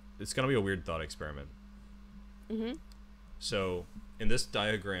 It's going to be a weird thought experiment. So, in this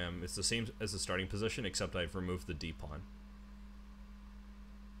diagram, it's the same as the starting position, except I've removed the d pawn.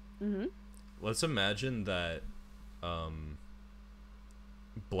 Let's imagine that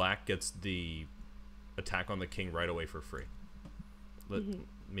black gets the attack on the king right away for free.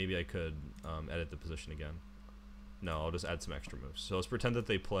 Maybe I could edit the position again. No, I'll just add some extra moves. So let's pretend that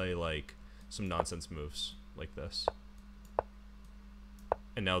they play like some nonsense moves like this.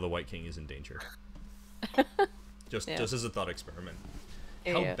 And now the white king is in danger. Just as a thought experiment.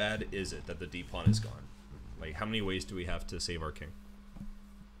 How bad is it that the d pawn is gone? Like, how many ways do we have to save our king?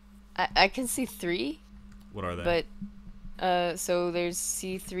 I can see 3. What are they? But so there's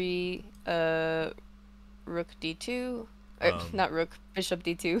c3, rook d2, not rook, bishop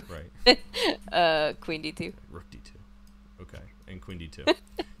d2. Right. Queen d2. Rook d2. Okay, and queen d2.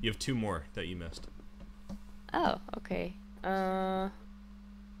 You have 2 more that you missed. Oh, okay.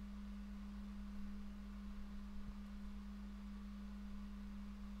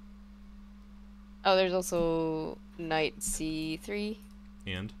 Oh, there's also knight c3.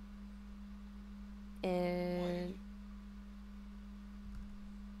 And?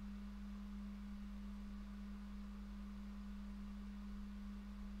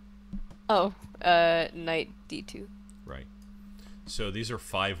 Oh, knight d2. Right. So these are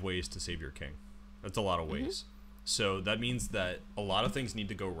 5 ways to save your king. That's a lot of ways. So that means that a lot of things need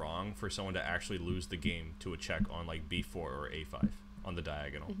to go wrong for someone to actually lose the game to a check on like b4 or a5 on the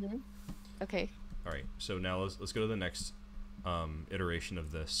diagonal. Okay. All right. So now let's go to the next iteration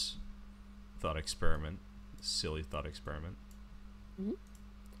of this thought experiment, silly thought experiment.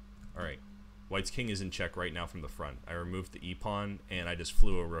 All right. White's king is in check right now from the front. I removed the e pawn and I just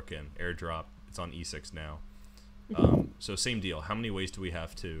flew a rook in, airdrop. It's on e6 now. So same deal. How many ways do we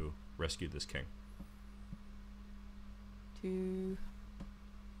have to rescue this king? 2.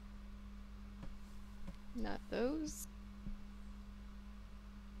 Not those.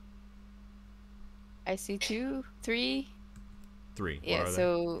 I see 2, 3. 3. Yeah, what are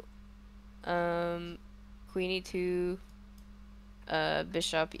so queen e2,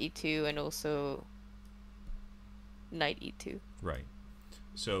 bishop e2, and also knight e2. Right.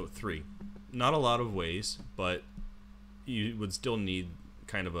 So 3. Not a lot of ways, but you would still need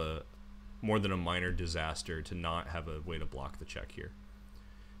kind of a more than a minor disaster to not have a way to block the check here.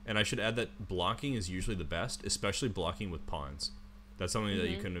 And I should add that blocking is usually the best, especially blocking with pawns. That's something that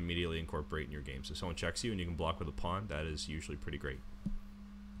you can immediately incorporate in your game. So if someone checks you and you can block with a pawn, that is usually pretty great.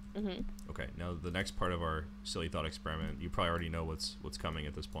 Okay, now the next part of our silly thought experiment, you probably already know what's coming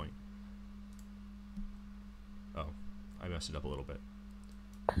at this point. Oh, I messed it up a little bit.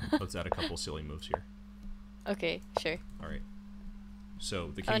 Let's add a couple silly moves here. Okay, sure. All right. So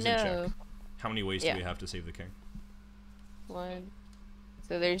the king's in check. How many ways do we have to save the king? 1.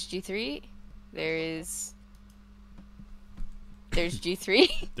 So there's g3. There's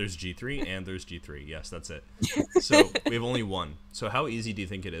g3. There's g3 and there's g3. Yes, that's it. So we have only 1. So how easy do you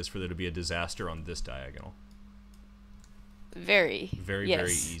think it is for there to be a disaster on this diagonal? Very. Very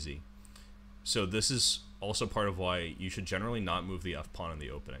easy. So this is also part of why you should generally not move the f pawn in the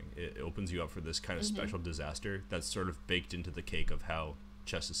opening. It opens you up for this kind of special disaster that's sort of baked into the cake of how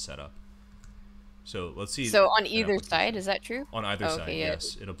chess is set up. So let's see. So on either side, is that true? On either side,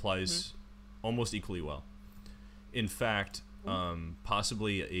 yes. It applies almost equally well. In fact,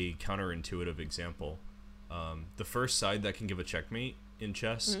 possibly a counterintuitive example. The first side that can give a checkmate in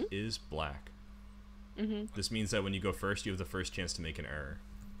chess is black. This means that when you go first, you have the first chance to make an error.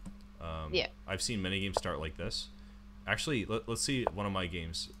 I've seen many games start like this. Actually, let's see one of my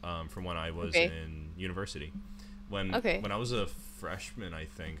games from when I was in university. When I was a freshman, I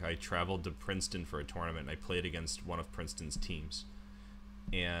think, I traveled to Princeton for a tournament, and I played against one of Princeton's teams.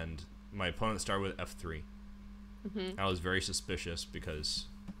 And my opponent started with f3. I was very suspicious because,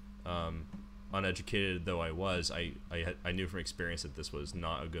 uneducated though I was, I knew from experience that this was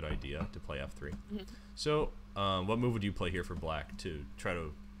not a good idea to play f3. So, what move would you play here for black to try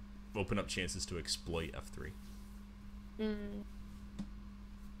to open up chances to exploit f3?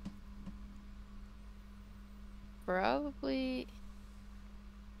 Probably.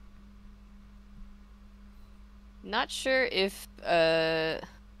 Not sure if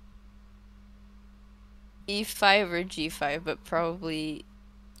e5 or g5, but probably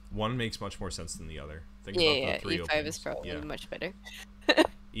one makes much more sense than the other. Think about the 3 e5 openings. Is probably much better.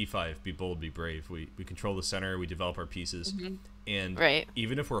 e5, be bold, be brave. We control the center, we develop our pieces, and right.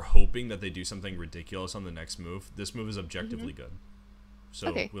 even if we're hoping that they do something ridiculous on the next move, this move is objectively good.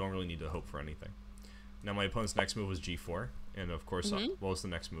 So we don't really need to hope for anything. Now my opponent's next move was g4, and of course, what was the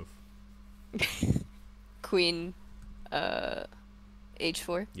next move? Queen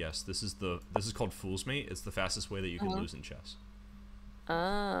h4. Yes, this is called fool's mate. It's the fastest way that you can lose in chess.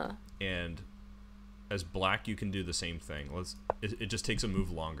 And as black, you can do the same thing. It just takes a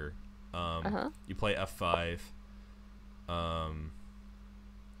move longer. You play f5. I'm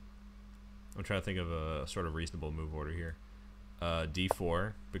trying to think of a sort of reasonable move order here.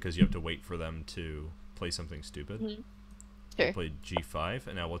 d4, because you have to wait for them to play something stupid. Sure. Play g5,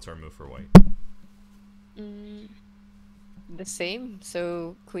 and now what's our move for white? Mm, the same.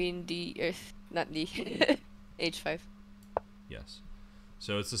 So queen D, not D, H5. Yes.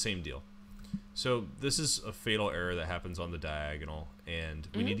 So it's the same deal. So this is a fatal error that happens on the diagonal, and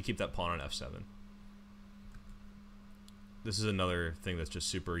we need to keep that pawn on f7. This is another thing that's just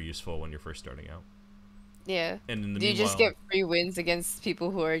super useful when you're first starting out. Yeah. And in the Do you just meanwhile, get free wins against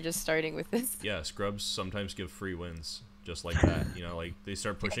people who are just starting with this? yeah, scrubs sometimes give free wins just like that. You know, like they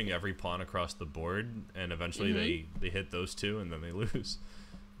start pushing every pawn across the board, and eventually they hit those two, and then they lose.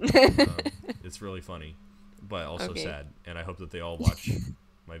 It's really funny, but also Okay. sad. And I hope that they all watch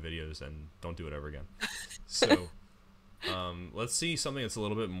my videos and don't do it ever again. So let's see something that's a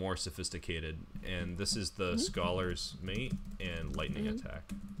little bit more sophisticated, and this is the Scholar's Mate and Lightning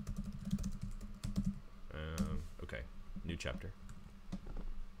Attack. Okay, new chapter.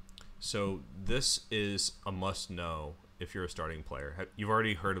 So this is a must-know if you're a starting player. You've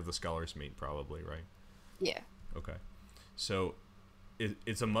already heard of the Scholar's Mate, probably, right? Yeah. Okay. So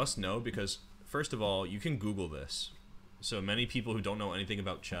it's a must-know because, first of all, you can Google this. So many people who don't know anything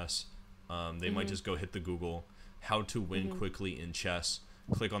about chess, they might just go hit the Google, how to win quickly in chess,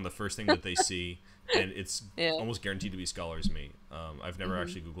 click on the first thing that they see, and it's almost guaranteed to be Scholar's Mate. I've never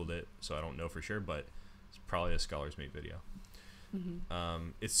actually Googled it, so I don't know for sure, but it's probably a Scholar's Mate video.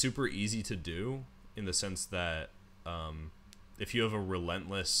 It's super easy to do in the sense that if you have a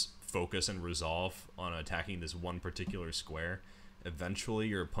relentless focus and resolve on attacking this one particular square, eventually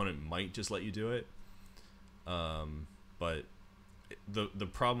your opponent might just let you do it. But the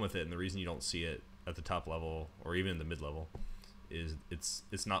problem with it, and the reason you don't see it at the top level or even in the mid level, is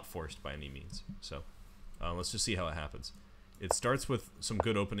it's not forced by any means. So let's just see how it happens. It starts with some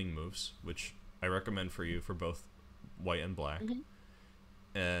good opening moves, which I recommend for you for both white and black.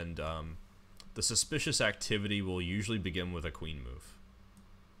 And the suspicious activity will usually begin with a queen move.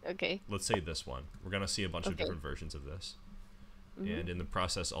 Okay. Let's say this one. We're going to see a bunch of different versions of this. And in the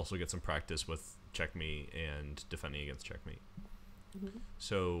process, also get some practice with checkmate and defending against checkmate.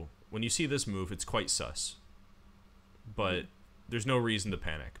 So when you see this move, it's quite sus. But there's no reason to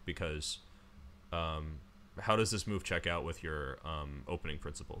panic because how does this move check out with your opening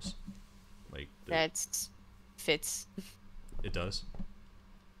principles? Like That fits. It does?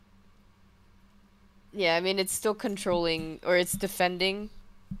 Yeah, I mean, it's still controlling, or it's defending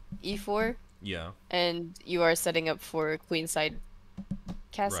e4, Yeah. and you are setting up for queenside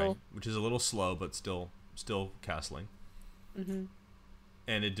castle. Right. Which is a little slow, but still castling. And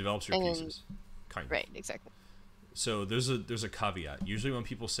it develops your pieces. Kind of. Right, exactly. So there's a caveat. Usually when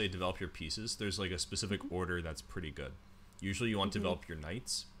people say develop your pieces, there's like a specific order that's pretty good. Usually you want to develop your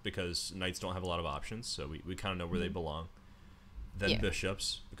knights because knights don't have a lot of options, so we kind of know where they belong. Then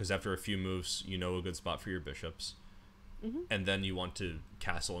bishops, because after a few moves you know a good spot for your bishops. And then you want to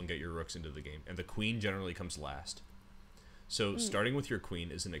castle and get your rooks into the game. And the queen generally comes last. So starting with your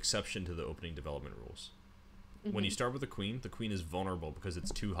queen is an exception to the opening development rules. When you start with the queen is vulnerable because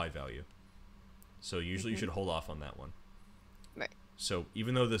it's too high value. So usually you should hold off on that one. Right. So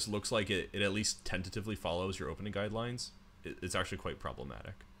even though this looks like it at least tentatively follows your opening guidelines, it's actually quite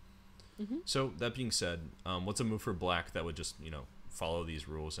problematic. So that being said, what's a move for black that would just, follow these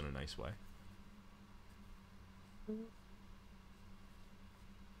rules in a nice way?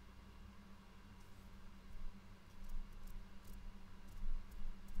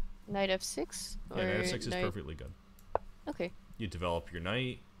 Knight f6? Yeah, knight f6 is perfectly good. Okay. You develop your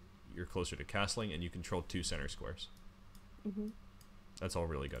knight, you're closer to castling, and you control 2 center squares. That's all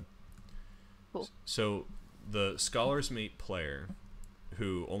really good. Cool. So the Scholar's Mate player,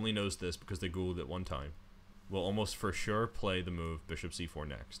 who only knows this because they Googled it one time, will almost for sure play the move bishop c4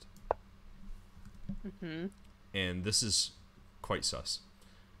 next. And this is quite sus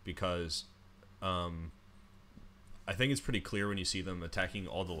because I think it's pretty clear when you see them attacking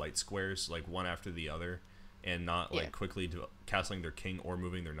all the light squares like one after the other and not like quickly castling their king or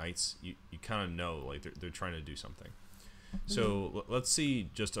moving their knights. You kind of know like they're trying to do something. So let's see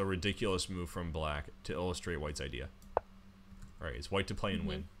just a ridiculous move from black to illustrate white's idea. Alright, it's white to play and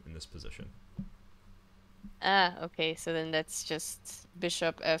win in this position. Ah, okay, so then that's just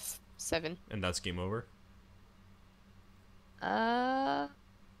bishop f7. And that's game over?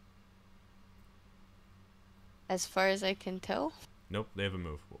 As far as I can tell. Nope, they have a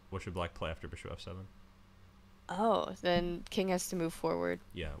move. What should black play after bishop f7? Oh, then king has to move forward.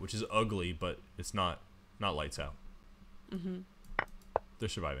 Yeah, which is ugly, but it's not lights out. They're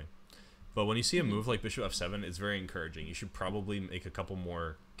surviving. But when you see a move like bishop f7, it's very encouraging. You should probably make a couple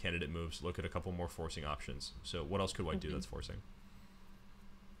more candidate moves, look at a couple more forcing options. So what else could white do that's forcing?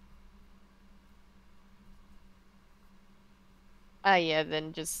 Ah, yeah,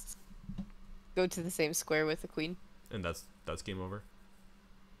 then just go to the same square with the queen. And that's game over?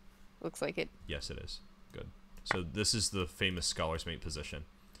 Looks like it. Yes, it is. Good. So this is the famous scholar's mate position.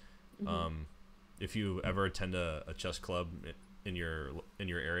 If you ever attend a chess club in your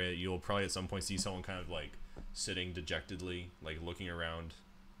area, you'll probably at some point see someone kind of like sitting dejectedly, like looking around,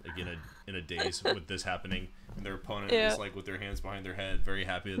 like in a daze with this happening, and their opponent is like with their hands behind their head, very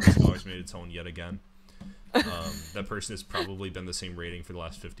happy that the scholar's made its own yet again. That person has probably been the same rating for the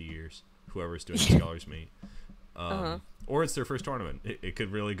last 50 years. Whoever's doing the scholar's mate, or it's their first tournament. It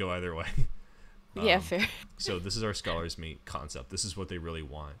could really go either way. Yeah, fair. So this is our scholar's mate concept. This is what they really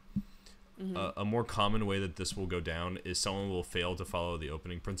want. A more common way that this will go down is someone will fail to follow the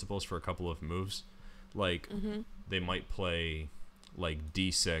opening principles for a couple of moves. Like, they might play, like,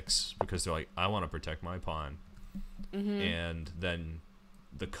 d6 because they're like, I want to protect my pawn. And then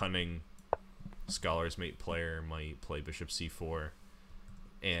the cunning scholar's mate player might play bishop c4.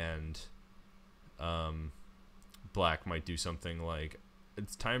 And black might do something like,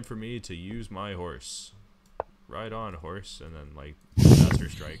 it's time for me to use my horse. Ride on, horse. And then, like, master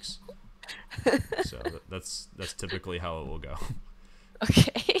strikes. So that's typically how it will go.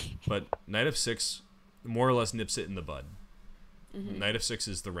 Okay. But knight of 6 more or less nips it in the bud. Knight of 6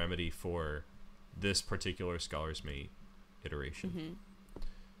 is the remedy for this particular scholar's mate iteration.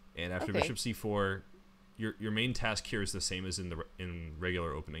 And after bishop c4, your main task here is the same as in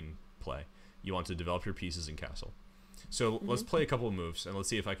regular opening play. You want to develop your pieces and castle. So let's play a couple of moves and let's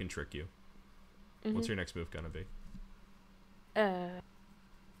see if I can trick you. What's your next move gonna be?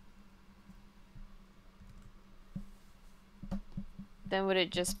 Then would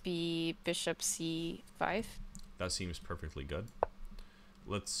it just be bishop c5? That seems perfectly good.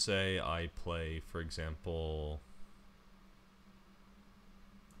 Let's say I play, for example,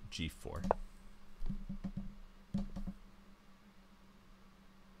 g4.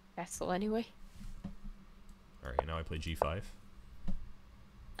 Castle anyway. Alright, now I play g5.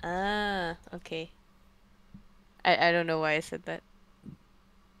 Ah, okay. I don't know why I said that.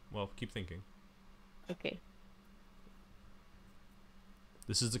 Well, keep thinking. Okay.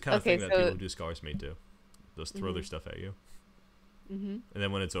 This is the kind of thing that people who do scholar's mate do. They'll throw their stuff at you. And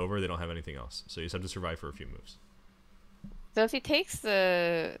then when it's over, they don't have anything else. So you just have to survive for a few moves. So if he takes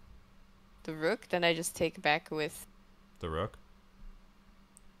the rook, then I just take back with... The rook?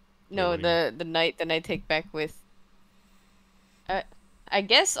 No, the knight. Then I take back with... I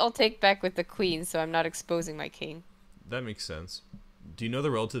guess I'll take back with the queen, so I'm not exposing my king. That makes sense. Do you know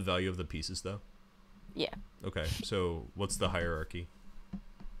the relative value of the pieces, though? Yeah. Okay, so what's the hierarchy?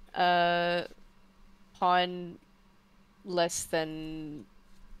 Pawn less than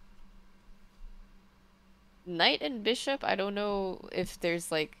knight and bishop. I don't know if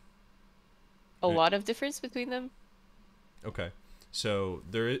there's like a lot of difference between them. Okay, so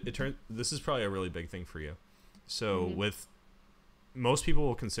this is probably a really big thing for you. So with most people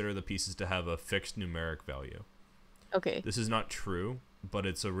will consider the pieces to have a fixed numeric value. Okay. This is not true, but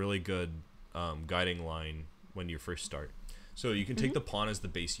it's a really good guiding line when you first start. So you can take the pawn as the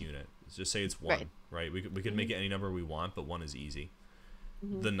base unit. Just say it's 1, right? We could make it any number we want, but 1 is easy.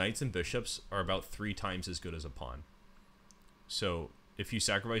 The knights and bishops are about 3 times as good as a pawn. So if you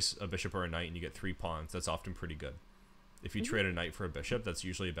sacrifice a bishop or a knight and you get 3 pawns, that's often pretty good. If you trade a knight for a bishop, that's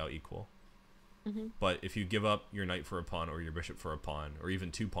usually about equal. But if you give up your knight for a pawn or your bishop for a pawn, or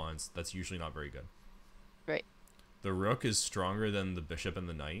even 2 pawns, that's usually not very good. Right. The rook is stronger than the bishop and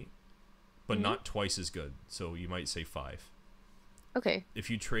the knight, but not twice as good. So you might say 5. Okay. If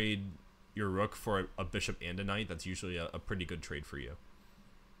you trade your rook for a bishop and a knight, that's usually a pretty good trade for you.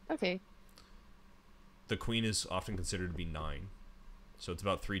 Okay. The queen is often considered to be 9, so it's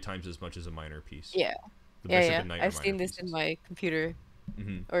about 3 times as much as a minor piece. Yeah. The bishop and yeah. knight I've are seen minor this in pieces. my computer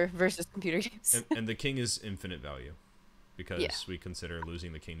or versus computer games. And the king is infinite value because we consider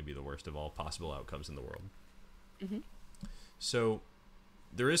losing the king to be the worst of all possible outcomes in the world. So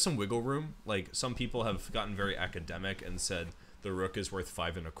there is some wiggle room. Like, some people have gotten very academic and said the rook is worth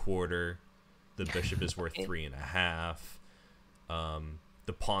 5 1/4, the bishop is worth 3 1/2,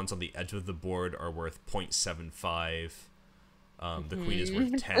 the pawns on the edge of the board are worth 0.75, the queen is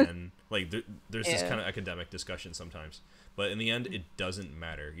worth 10. Like, there's this kind of academic discussion sometimes, but in the end it doesn't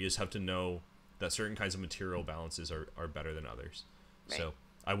matter. You just have to know that certain kinds of material balances are better than others. So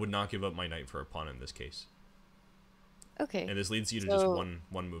I would not give up my knight for a pawn in this case. Okay. And this leads you to just one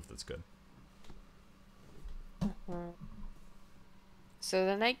move that's good. So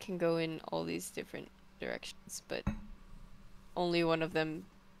the knight can go in all these different directions, but only one of them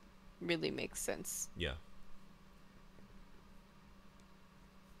really makes sense. Yeah.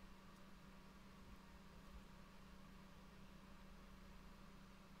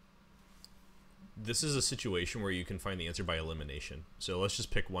 This is a situation where you can find the answer by elimination. So let's just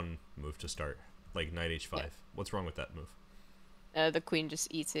pick one move to start, like knight h5. Yeah. What's wrong with that move? The queen just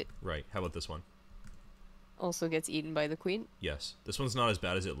eats it. Right. How about this one? Also gets eaten by the queen. Yes. This one's not as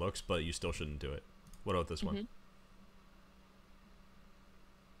bad as it looks, but you still shouldn't do it. What about this one?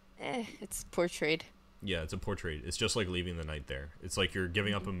 It's poor trade. Yeah, it's a poor trade. It's just like leaving the knight there. It's like you're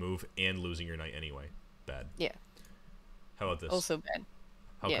giving up a move and losing your knight anyway. Bad. Yeah. How about this? Also bad.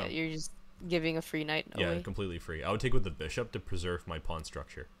 How yeah, come? you're just giving a free knight Yeah, away. completely free. I would take with the bishop to preserve my pawn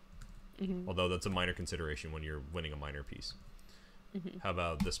structure. Although that's a minor consideration when you're winning a minor piece. How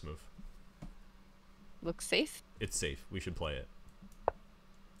about this move? Looks safe. It's safe. We should play it.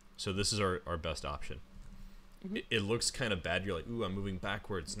 So this is our best option. It looks kind of bad. You're like, ooh, I'm moving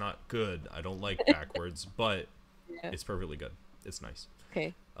backwards. Not good. I don't like backwards, but it's perfectly good. It's nice.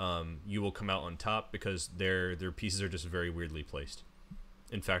 Okay. You will come out on top because their pieces are just very weirdly placed.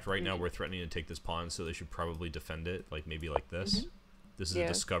 In fact, right now we're threatening to take this pawn, so they should probably defend it, like maybe like this. This is a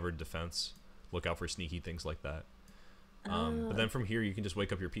discovered defense. Look out for sneaky things like that. But then from here, you can just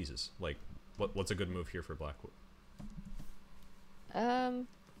wake up your pieces. Like, what's a good move here for black?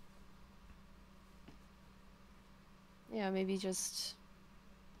 Yeah, maybe just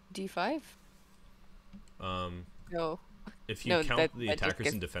d5. No. If you count the attackers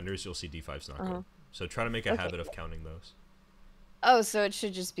and defenders, you'll see d5's not good. So try to make a habit of counting those. Oh, so it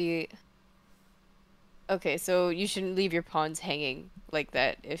should just be. Okay, so you shouldn't leave your pawns hanging like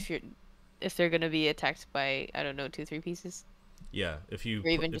that if they're gonna be attacked by, I don't know, 2-3 pieces. Yeah, if you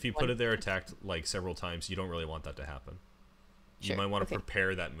put it there attacked like several times, you don't really want that to happen. Sure. You might want to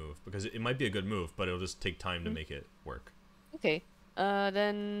prepare that move because it might be a good move, but it'll just take time to make it work. Okay.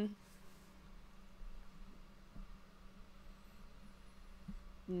 Then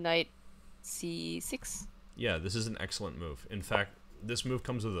knight c6. Yeah, this is an excellent move. In fact, this move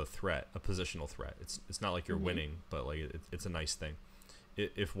comes with a threat, a positional threat. It's not like you're winning, but like it's a nice thing.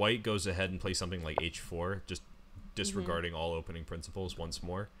 If white goes ahead and plays something like h4, just disregarding all opening principles once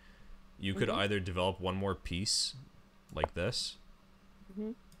more, you could either develop one more piece like this.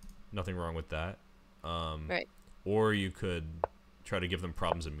 Nothing wrong with that. Right. Or you could try to give them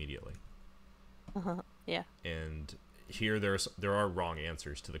problems immediately. Yeah. And here there are wrong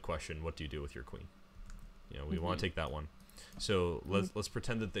answers to the question, what do you do with your queen? You know, we want to take that one. So let's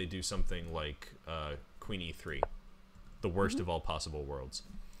pretend that they do something like queen e3, the worst of all possible worlds.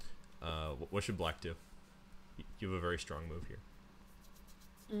 What should black do? You have a very strong move here.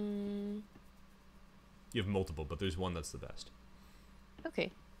 You have multiple, but there's one that's the best.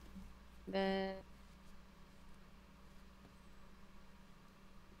 Okay. Then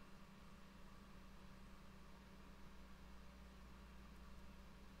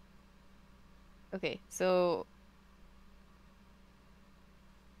okay, so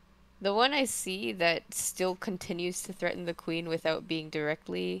the one I see that still continues to threaten the queen without being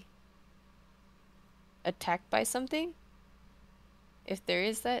directly attacked by something, if there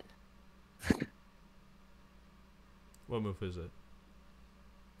is that. What move is it?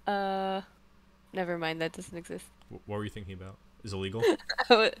 Never mind, that doesn't exist. What were you thinking about? Is it legal?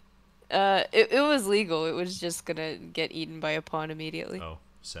 It was legal. It was just gonna get eaten by a pawn immediately. Oh,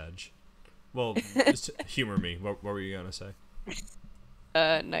 Sag. Well, just humor me. What were you gonna say?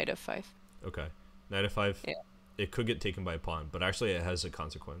 Knight f5. Okay, knight f5. Yeah. It could get taken by a pawn, but actually it has a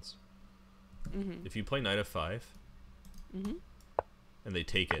consequence. If you play knight f5, and they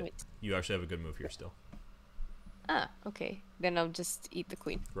take it, you actually have a good move here still. Ah, okay. Then I'll just eat the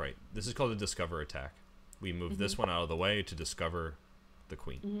queen. Right. This is called a discover attack. We move this one out of the way to discover the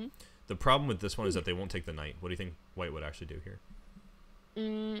queen. The problem with this one is that they won't take the knight. What do you think white would actually do here?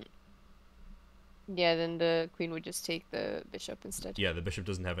 Yeah, then the queen would just take the bishop instead. Yeah, the bishop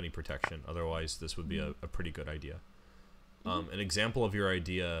doesn't have any protection. Otherwise, this would be a pretty good idea. An example of your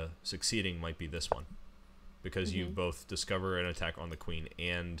idea succeeding might be this one. Because you both discover an attack on the queen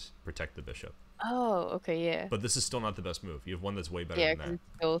and protect the bishop. Oh, okay, yeah. But this is still not the best move. You have one that's way better Yeah, than 'cause that.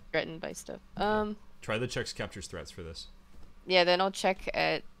 it's still threatened by stuff. Try the checks, captures, threats for this. Yeah, then I'll check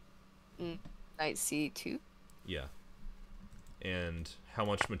at knight c2. Yeah. And how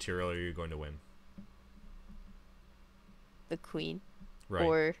much material are you going to win? The queen. Right.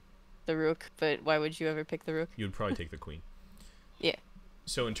 Or the rook, but why would you ever pick the rook? You would probably take the queen. Yeah.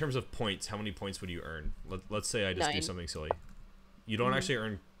 So in terms of points, how many points would you earn? Let's say I just do 9. something silly. You don't actually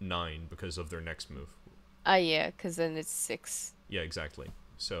earn 9 because of their next move. Yeah, because then it's 6. Yeah, exactly.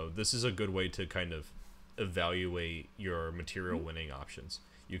 So this is a good way to kind of evaluate your material winning options.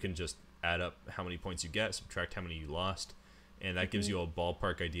 You can just add up how many points you get, subtract how many you lost, and that gives you a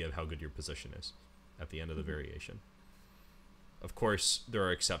ballpark idea of how good your position is at the end of the variation. Of course, there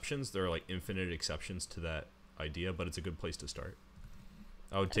are exceptions. There are like infinite exceptions to that idea, but it's a good place to start.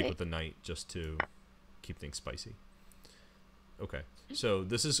 I would take Okay. with the knight just to keep things spicy. Okay, so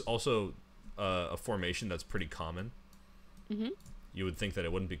this is also a formation that's pretty common. Mm-hmm. You would think that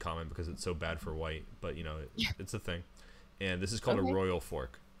it wouldn't be common because it's so bad for white, but you know, it's a thing. And this is called a Okay. royal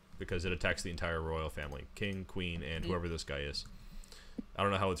fork because it attacks the entire royal family, king, queen, and whoever this guy is. I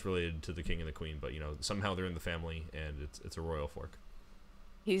don't know how it's related to the king and the queen, but you know, somehow they're in the family, and it's a royal fork.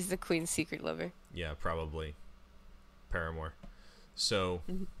 He's the queen's secret lover. Yeah, probably paramour. So,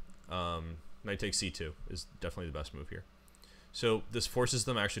 Mhm. knight takes c2 is definitely the best move here. So this forces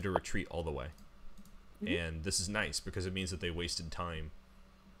them actually to retreat all the way. And this is nice because it means that they wasted time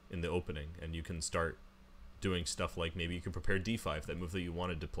in the opening, and you can start doing stuff like maybe you could prepare d5, that move that you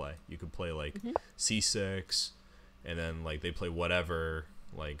wanted to play. You could play like c6, and then like they play whatever,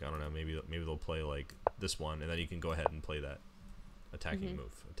 like I don't know, maybe they'll play like this one, and then you can go ahead and play that attacking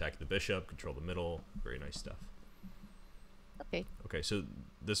move. Attack the bishop, control the middle, very nice stuff. Okay. Okay, so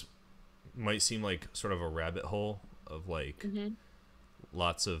this might seem like sort of a rabbit hole of like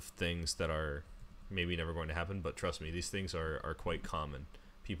lots of things that are maybe never going to happen, but trust me, these things are quite common.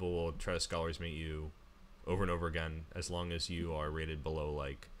 People will try to scholars mate you over and over again as long as you are rated below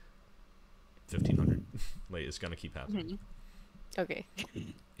like 1500. Like it's gonna keep happening. Okay.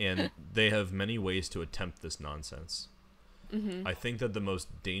 And they have many ways to attempt this nonsense. I think that the most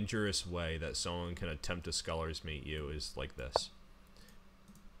dangerous way that someone can attempt to scholars mate you is like this.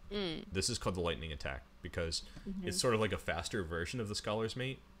 This is called the lightning attack because it's sort of like a faster version of the scholars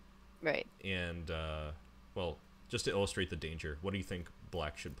mate. Right. And well, just to illustrate the danger, what do you think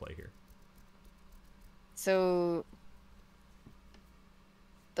black should play here? So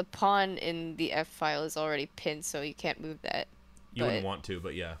the pawn in the F file is already pinned, so you can't move that. You wouldn't want to,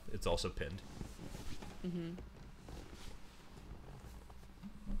 but yeah, it's also pinned.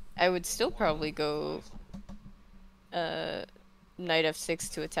 I would still probably go knight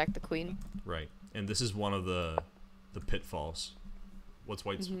F6 to attack the queen. Right. And this is one of the pitfalls. What's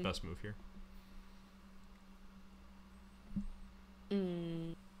white's best move here?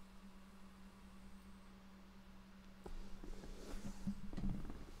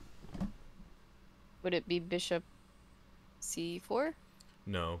 Would it be bishop c4?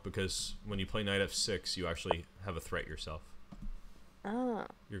 No, because when you play knight f6, you actually have a threat yourself. Ah.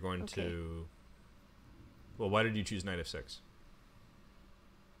 You're going Okay. to... Well, why did you choose knight f6?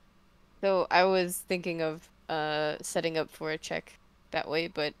 So I was thinking of setting up for a check that way,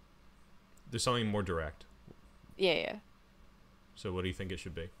 but There's something more direct. yeah. So what do you think it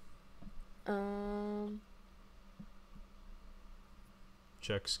should be?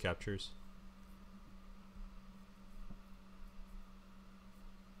 Checks, captures?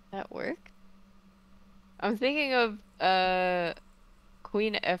 That work? I'm thinking of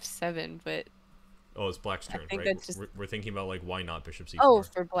queen f7, but Oh, it's black's I turn, think right? that's just- We're thinking about, like, why not bishop c4? oh,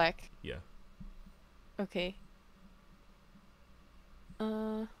 for black. Yeah. Okay.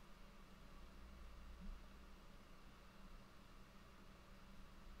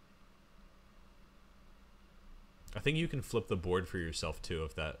 I think you can flip the board for yourself, too,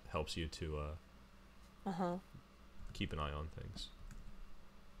 if that helps you to keep an eye on things.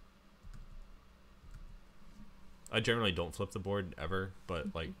 I generally don't flip the board ever,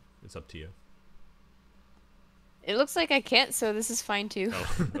 but, like, it's up to you. It looks like I can't, so this is fine too.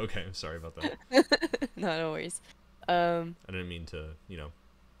 Oh, okay. Sorry about that. No worries. I didn't mean to, you know,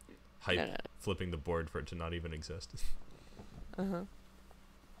 hype No. flipping the board for it to not even exist.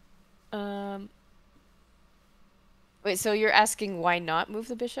 Wait, so you're asking why not move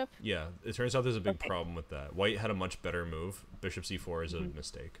the bishop? Yeah, it turns out there's a big Okay. problem with that. White had a much better move. Bishop c4 is a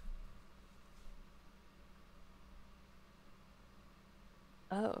mistake.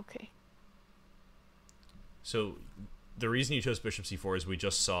 Oh, okay. So the reason you chose bishop c4 is we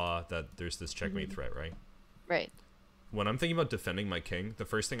just saw that there's this checkmate threat, right? Right. When I'm thinking about defending my king, the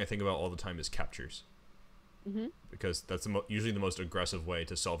first thing I think about all the time is captures. Because that's usually the most aggressive way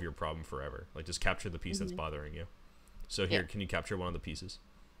to solve your problem forever. Like, just capture the piece that's bothering you. So here, Yeah. can you capture one of the pieces?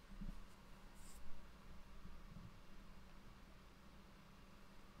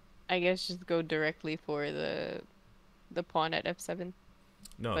 I guess just go directly for the pawn at f7.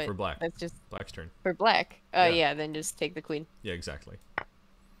 No, But for black. that's just Black's turn. for black. Yeah. Yeah, then just take the queen. Yeah, exactly.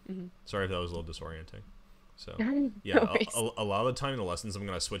 Sorry if that was a little disorienting. So, No yeah, worries. a lot of the time in the lessons, I'm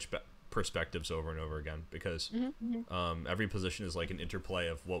going to switch perspectives over and over again because every position is like an interplay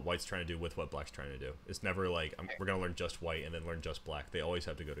of what white's trying to do with what black's trying to do. It's never like we're going to learn just white and then learn just black. They always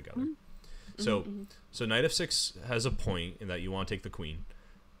have to go together. So knight f6 has a point in that you want to take the queen.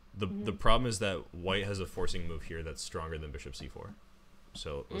 The problem is that white has a forcing move here that's stronger than bishop c4.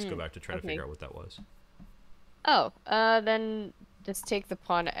 So let's go back to try to Okay. figure out what that was. Oh, then just take the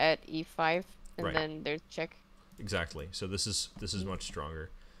pawn at e5, and Right. then there's check. Exactly. So this is much stronger.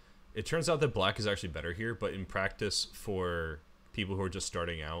 It turns out that black is actually better here, but in practice for people who are just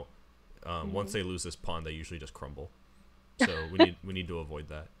starting out, once they lose this pawn, they usually just crumble. So we need to avoid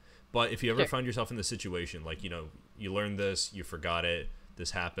that. But if you ever find yourself in this situation, like, you learned this, you forgot it,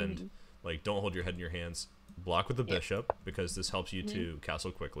 this happened, like, don't hold your head in your hands. Block with the bishop, because this helps you to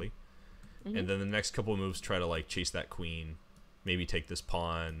castle quickly. And then the next couple of moves, try to, like, chase that queen, maybe take this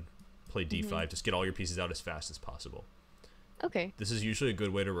pawn, play d5, just get all your pieces out as fast as possible. Okay. This is usually a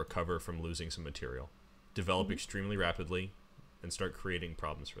good way to recover from losing some material. Develop extremely rapidly and start creating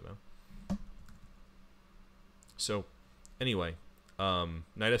problems for them. So, anyway, knight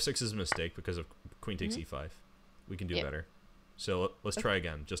f6 is a mistake because of queen takes e5. We can do better. So let's try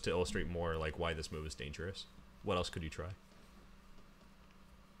again, just to illustrate more like why this move is dangerous. What else could you try?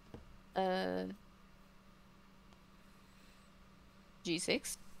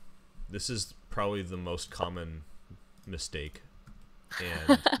 G6. This is probably the most common mistake,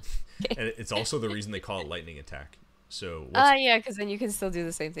 and and it's also the reason they call it lightning attack. So Yeah, because then you can still do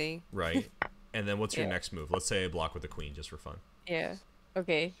the same thing. right, and then what's your next move? Let's say I block with the queen just for fun. Yeah.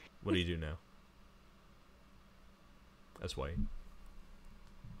 Okay. What do you do now? As white.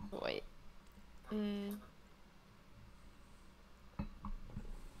 Wait.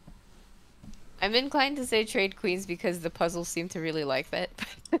 I'm inclined to say trade queens because the puzzles seem to really like that.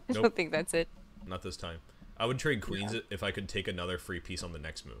 But I don't think that's it. Not this time. I would trade queens if I could take another free piece on the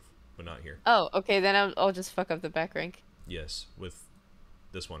next move, but not here. Oh, okay, then I'll just fuck up the back rank. Yes, with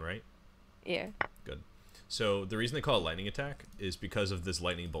this one, right? Yeah. Good. So the reason they call it lightning attack is because of this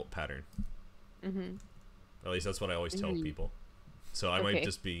lightning bolt pattern. At least that's what I always tell people. So I might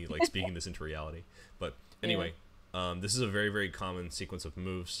just be like speaking this into reality. But anyway, this is a very, very common sequence of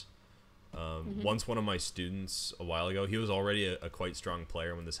moves. Once one of my students a while ago, he was already a quite strong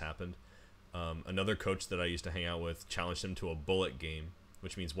player when this happened. Another coach that I used to hang out with challenged him to a bullet game,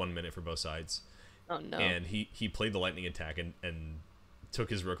 which means 1 minute for both sides. Oh no. And he played the lightning attack and took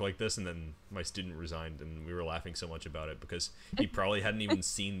his rook like this, and then my student resigned, and we were laughing so much about it because he probably hadn't even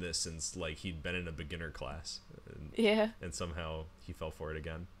seen this since like he'd been in a beginner class. And somehow he fell for it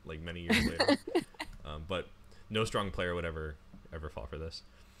again, like many years later. But no strong player would ever fall for this.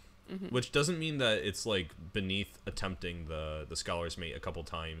 Which doesn't mean that it's like beneath attempting the scholar's mate a couple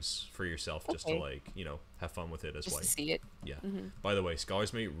times for yourself, just to like, have fun with it as just white. to see it. Yeah. By the way,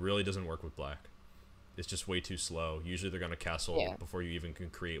 scholar's mate really doesn't work with black. It's just way too slow. Usually they're gonna castle before you even can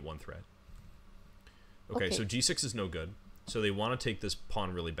create one thread. Okay, so g6 is no good. So they want to take this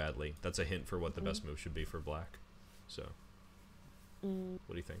pawn really badly. That's a hint for what the best move should be for black. So, what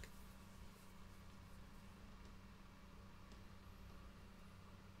do you think?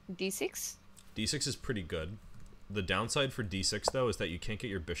 D6? D6 is pretty good. The downside for D6 though is that you can't get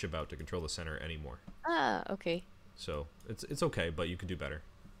your bishop out to control the center anymore. Ah, okay. So it's okay, but you could do better.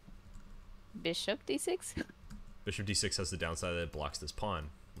 Bishop D6? Bishop D6 has the downside that it blocks this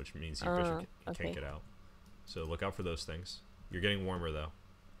pawn, which means your bishop can't get out. So look out for those things. You're getting warmer though.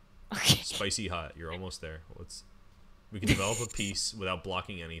 Okay. Spicy hot. You're almost there. We can develop a piece without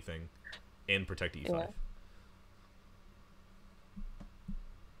blocking anything and protect e5. Yeah.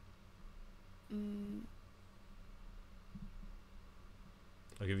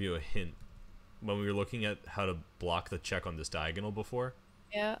 I'll give you a hint. When we were looking at how to block the check on this diagonal before,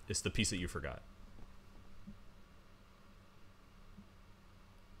 it's the piece that you forgot.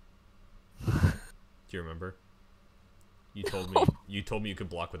 Do you remember? You told me you could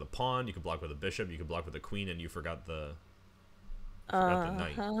block with a pawn, you could block with a bishop, you could block with a queen, and you forgot the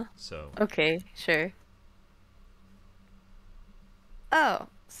knight. So okay, sure. Oh,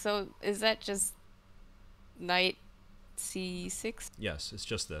 so is that just knight c6? yes, it's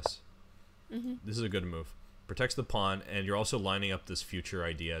just this. This is a good move. Protects the pawn, and you're also lining up this future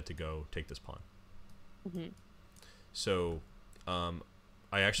idea to go take this pawn. So,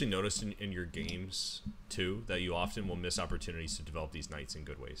 I actually noticed in your games too that you often will miss opportunities to develop these knights in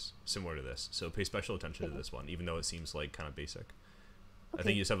good ways, similar to this. So pay special attention to this one, even though it seems like kind of basic. I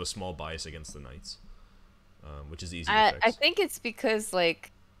think you just have a small bias against the knights, which is easy to fix. I think it's because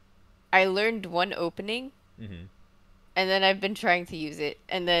like I learned one opening, and then I've been trying to use it,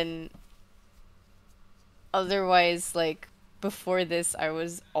 and then otherwise, like before this, I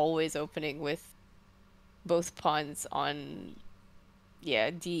was always opening with both pawns on,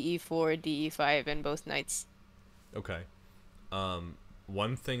 DE4, DE5, and both knights. Okay.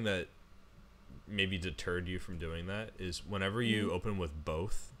 One thing that maybe deterred you from doing that is whenever you open with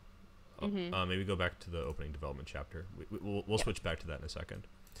both, Mhm. Maybe go back to the opening development chapter. We'll Yeah. switch back to that in a second.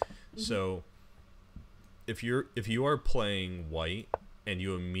 Mhm. So if you are playing white and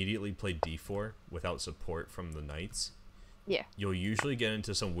you immediately play d4 without support from the knights, Yeah. you'll usually get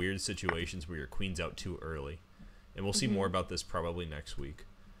into some weird situations where your queen's out too early. And we'll see more Mhm. about this probably next week.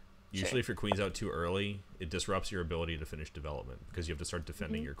 Sure. Usually if your queen's out too early, it disrupts your ability to finish development because you have to start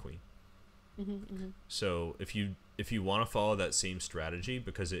defending Mhm. your queen. Mhm. Mhm. So if you want to follow that same strategy,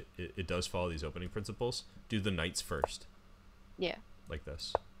 because it does follow these opening principles, do the knights first, Yeah. like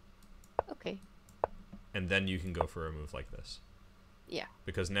this. Okay. And then you can go for a move like this. Yeah.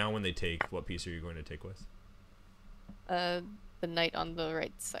 Because now when they take, what piece are you going to take with? Uh, the knight on the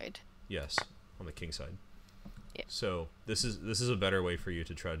right side. Yes, on the king side. Yeah. So this is a better way for you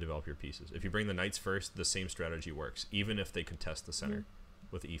to try to develop your pieces. If you bring the knights first, the same strategy works, even if they contest the center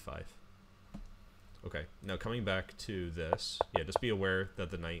with e5. Okay, now coming back to this, yeah, just be aware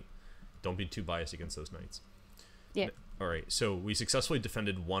that the knight, don't be too biased against those knights. Yeah. Alright, so we successfully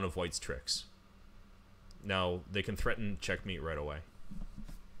defended one of white's tricks. Now, they can threaten checkmate right away.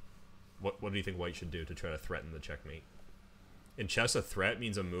 What do you think white should do to try to threaten the checkmate? In chess, a threat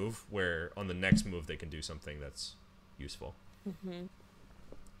means a move where on the next move they can do something that's useful. Mhm.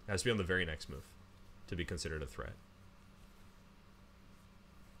 It has to be on the very next move to be considered a threat.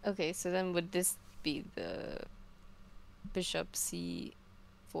 Okay, so then would this be the bishop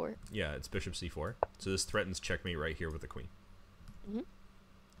c4? Yeah, it's bishop c4. So this threatens checkmate right here with the queen. Mhm.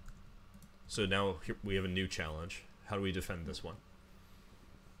 So now here we have a new challenge. How do we defend this one?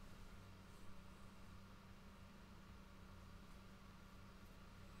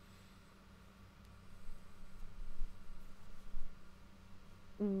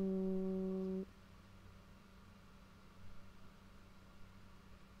 Mm.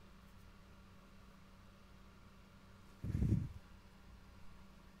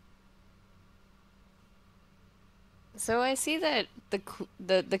 So I see that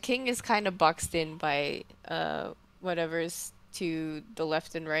the king is kind of boxed in by whatever's to the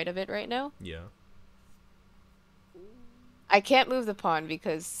left and right of it right now. Yeah. I can't move the pawn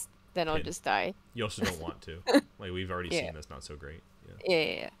because then I'll And just die. you also don't want to. Like, we've already Yeah. seen that's not so great. Yeah.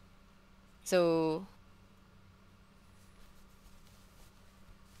 Yeah. So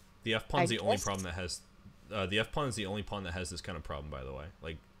The f I pawn's the only guess. problem that has. The f pawn is the only pawn that has this kind of problem, by the way.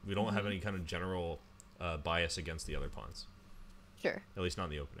 Like, we don't have Mhm. any kind of general bias against the other pawns. Sure. At least not in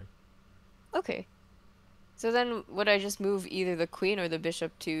the opening. Okay. So then would I just move either the queen or the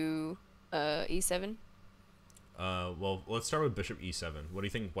bishop to e7? Well, let's start with bishop e7. What do you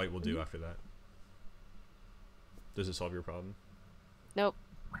think white will do after that? Does it solve your problem? Nope.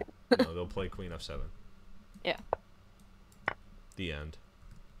 No, they'll play queen f7. Yeah. The end.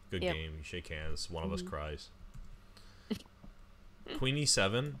 Good Yep. game. You shake hands. One of us Mhm. cries. Queen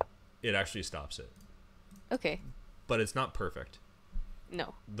e7, it actually stops it. Okay. But it's not perfect.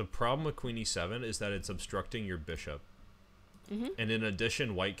 No. The problem with queen e7 is that it's obstructing your bishop. Mhm. And in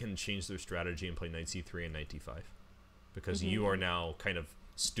addition, white can change their strategy and play knight c3 and knight d5. Because Mhm. you are now kind of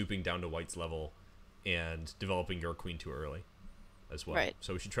stooping down to white's level and developing your queen too early as well. Right.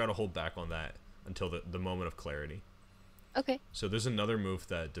 So we should try to hold back on that until the moment of clarity. Okay. So there's another move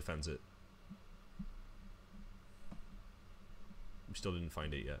that defends it. We still didn't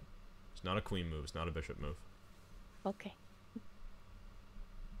find it yet. It's not a queen move. It's not a bishop move. Okay.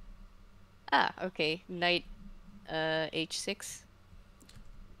 Ah, okay. Knight h6.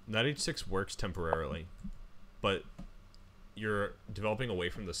 Knight h6 works temporarily, but you're developing away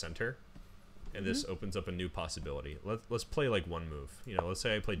from the center, and this opens up a new possibility. Let's play like one move. You know, let's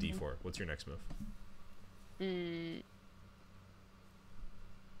say I play d4. What's your next move?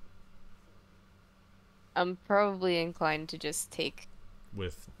 I'm probably inclined to just take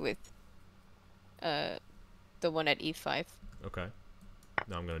With with the one at e5. okay.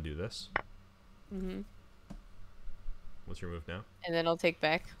 Now I'm gonna do this. Mm-hmm. What's your move now? And then I'll take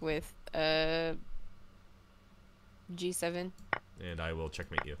back with g7. And I will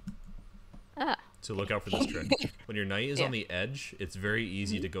checkmate you. Ah. So look out for this trick. When your knight is Yeah. on the edge, it's very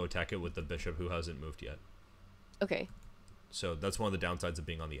easy to go attack it with the bishop who hasn't moved yet. Okay. So that's one of the downsides of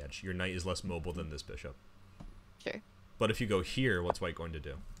being on the edge. Your knight is less mobile than this bishop. Sure. But if you go here, what's white going to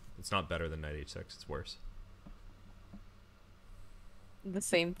do? It's not better than knight h6. It's worse. The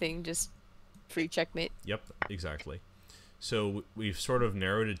same thing, just free checkmate. Yep, exactly. So we've sort of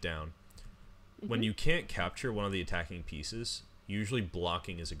narrowed it down. When you can't capture one of the attacking pieces, usually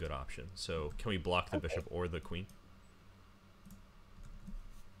blocking is a good option. So can we block the bishop or the queen?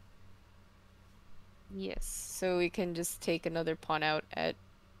 Yes. So we can just take another pawn out at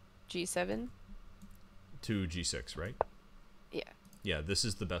g7. To g6, right? Yeah. Yeah, this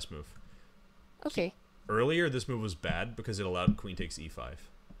is the best move. Okay. Earlier, this move was bad because it allowed queen takes e5.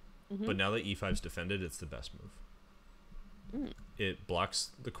 Mm-hmm. But now that e5 is defended, it's the best move. Mm. It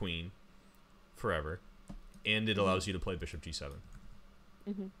blocks the queen forever, and it allows you to play bishop g7.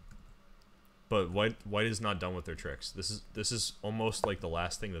 Mm-hmm. But white is not done with their tricks. This is almost like the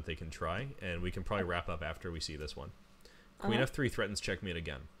last thing that they can try, and we can probably wrap up after we see this one. Queen f3 threatens checkmate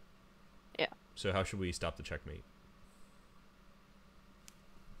again. Yeah. So how should we stop the checkmate?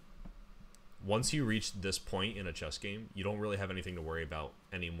 Once you reach this point in a chess game, you don't really have anything to worry about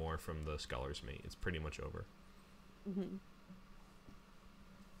anymore from the scholar's mate. It's pretty much over. Mm-hmm.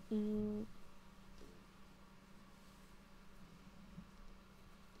 Mm.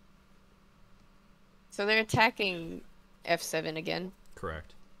 So they're attacking f7 again.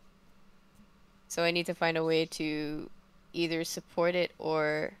 Correct. So I need to find a way to either support it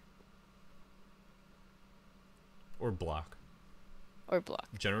or block. block.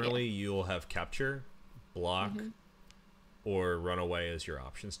 Generally, you'll have capture, block, or run away as your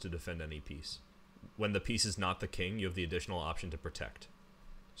options to defend any piece. When the piece is not the king, you have the additional option to protect.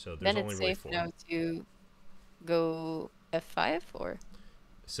 So there's Then only it's really safe 4. now to go f5 or.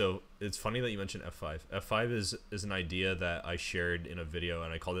 So it's funny that you mentioned f5. F5 is an idea that I shared in a video,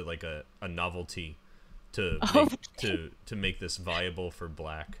 and I called it like a novelty to make this viable for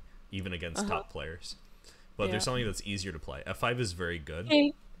black, even against top players. But there's something that's easier to play. F5 is very good,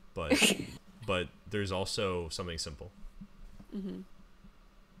 but there's also something simple. Mm-hmm.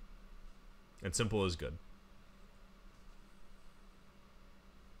 And simple is good.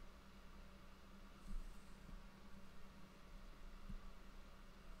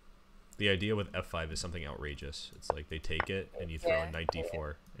 The idea with f5 is something outrageous. It's like they take it and you throw in knight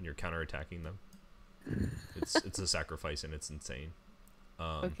d4 and you're counterattacking them. It's a sacrifice and it's insane.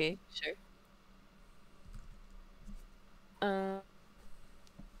 Okay, sure.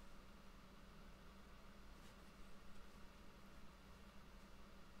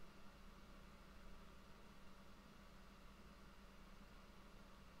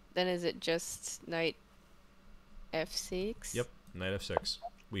 Then is it just knight f6? Yep, knight f6.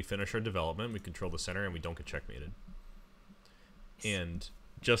 We finish our development, we control the center, and we don't get checkmated. And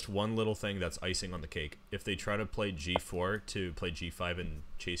just one little thing that's icing on the cake. If they try to play g4 to play g5 and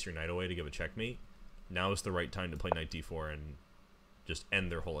chase your knight away to give a checkmate, now is the right time to play knight d4 and just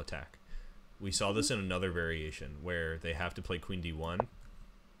end their whole attack. We saw this in another variation where they have to play queen d1,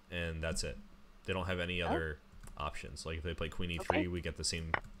 and that's it. They don't have any other options. Like if they play queen e3, we get the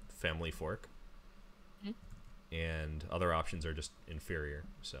same family fork. And other options are just inferior.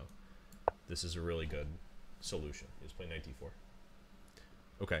 So this is a really good solution, is play knight d4.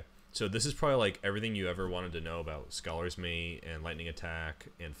 Okay, so this is probably like everything you ever wanted to know about Scholar's Mate and Lightning Attack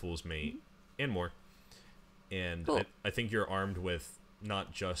and Fool's Mate and more. And cool. I think you're armed with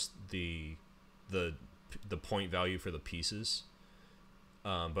not just the point value for the pieces,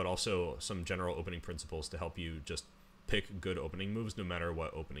 but also some general opening principles to help you just pick good opening moves no matter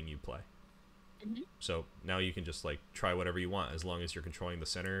what opening you play. So now you can just like try whatever you want as long as you're controlling the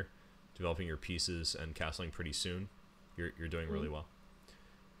center, developing your pieces, and castling pretty soon. You're doing really well.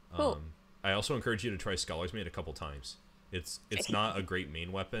 Cool. I also encourage you to try Scholar's Mate a couple times. It's not a great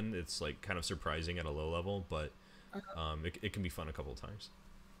main weapon. It's like kind of surprising at a low level, but it can be fun a couple times.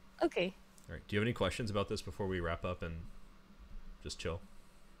 Okay. All right. Do you have any questions about this before we wrap up and just chill?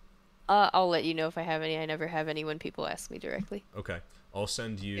 I'll let you know if I have any. I never have any when people ask me directly. Okay. I'll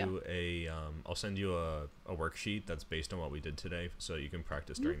send you a worksheet that's based on what we did today, so you can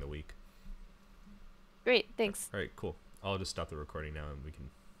practice during the week. Great. Thanks. All right. Cool. I'll just stop the recording now and we can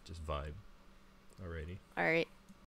just vibe. Alrighty. All right.